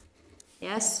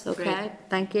 Yes, okay, Agreed.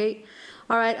 Thank you.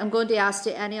 All right, I'm going to ask,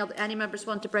 do any members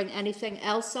want to bring anything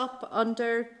else up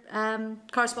under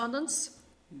correspondence?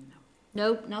 No.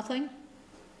 No, nothing?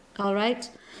 All right.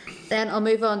 Then I'll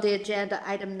move on to agenda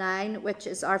item 9, which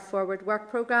is our forward work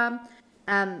programme.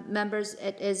 Members,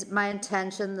 it is my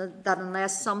intention that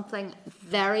unless something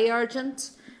very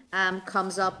urgent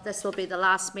comes up, this will be the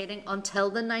last meeting until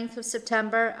the 9th of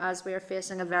September, as we are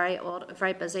facing a very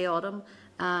busy autumn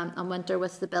and winter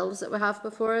with the bills that we have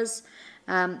before us.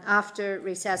 After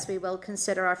recess, we will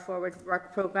consider our forward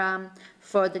work programme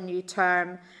for the new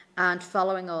term, and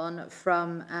following on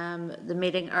from the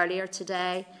meeting earlier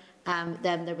today,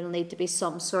 then there will need to be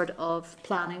some sort of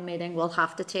planning meeting will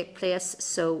have to take place,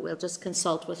 so we'll just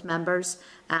consult with members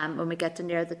when we get to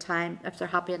near the time, if they're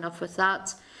happy enough with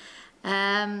that.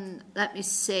 Let me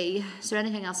see, is there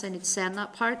anything else I need to say on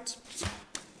that part?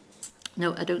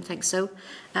 No, I don't think so.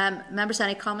 Members,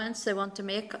 any comments they want to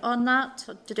make on that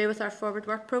to do with our forward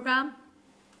work programme?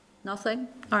 Nothing?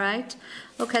 All right.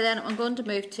 Okay, then I'm going to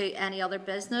move to any other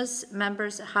business.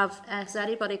 Members, has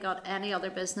anybody got any other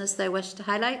business they wish to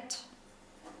highlight?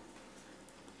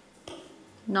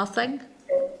 Nothing?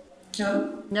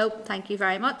 No. Nope, thank you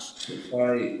very much.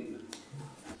 Sorry,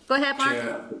 Go ahead, Mark.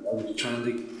 Chair, I was trying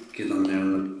to get on there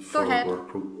in the forward work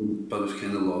programme, but I've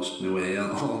kind of lost my way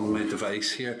on my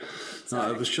device here.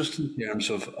 No, it was just in terms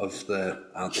of the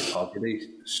anti-poverty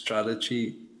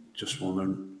strategy, just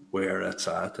wondering where it's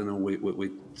at. You know,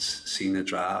 we'd seen a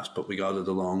draft, but we got it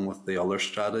along with the other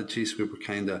strategies. We were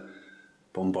kind of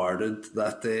bombarded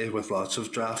that day with lots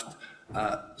of draft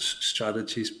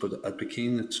strategies, but I'd be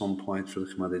keen at some point for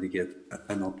the committee to get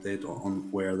an update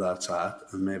on where that's at,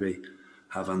 and maybe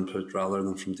have input rather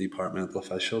than from departmental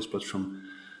officials, but from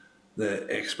the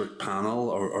expert panel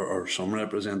or some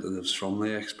representatives from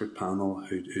the expert panel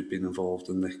who'd been involved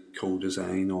in the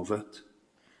co-design of it.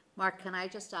 Mark, can I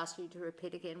just ask you to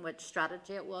repeat again which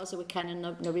strategy it was? We kind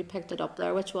of nobody picked it up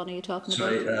there. Which one are you talking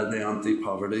about? Sorry, the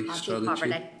anti-poverty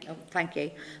strategy. Oh, thank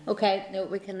you. Okay, no,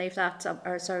 we can leave that,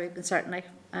 or sorry, we can certainly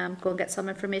go and get some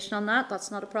information on that.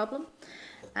 That's not a problem.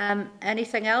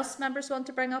 Anything else members want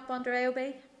to bring up under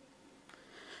AOB?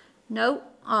 No?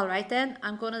 All right then.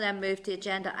 I'm going to then move to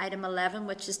agenda item 11,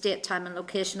 which is date, time and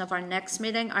location of our next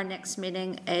meeting. Our next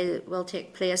meeting will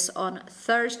take place on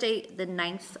Thursday, the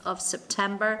 9th of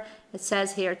September. It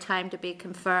says here time to be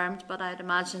confirmed, but I'd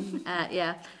imagine,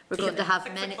 yeah, we're going to have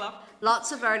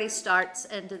lots of early starts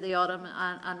into the autumn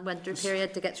and winter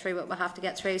period to get through what we have to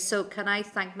get through. So can I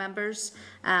thank members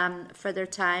for their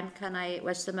time? Can I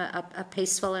wish them a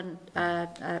peaceful and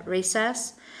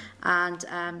recess? And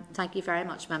thank you very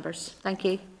much, members. Thank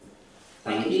you.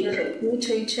 Thank you. You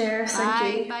too, Chair.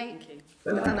 Thank you. Bye.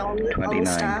 And all the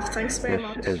staff, thanks very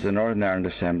much. This is the Northern Ireland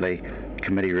Assembly,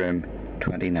 Committee Room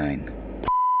 29.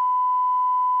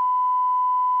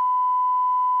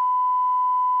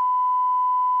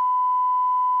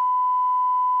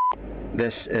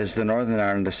 This is the Northern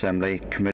Ireland Assembly Committee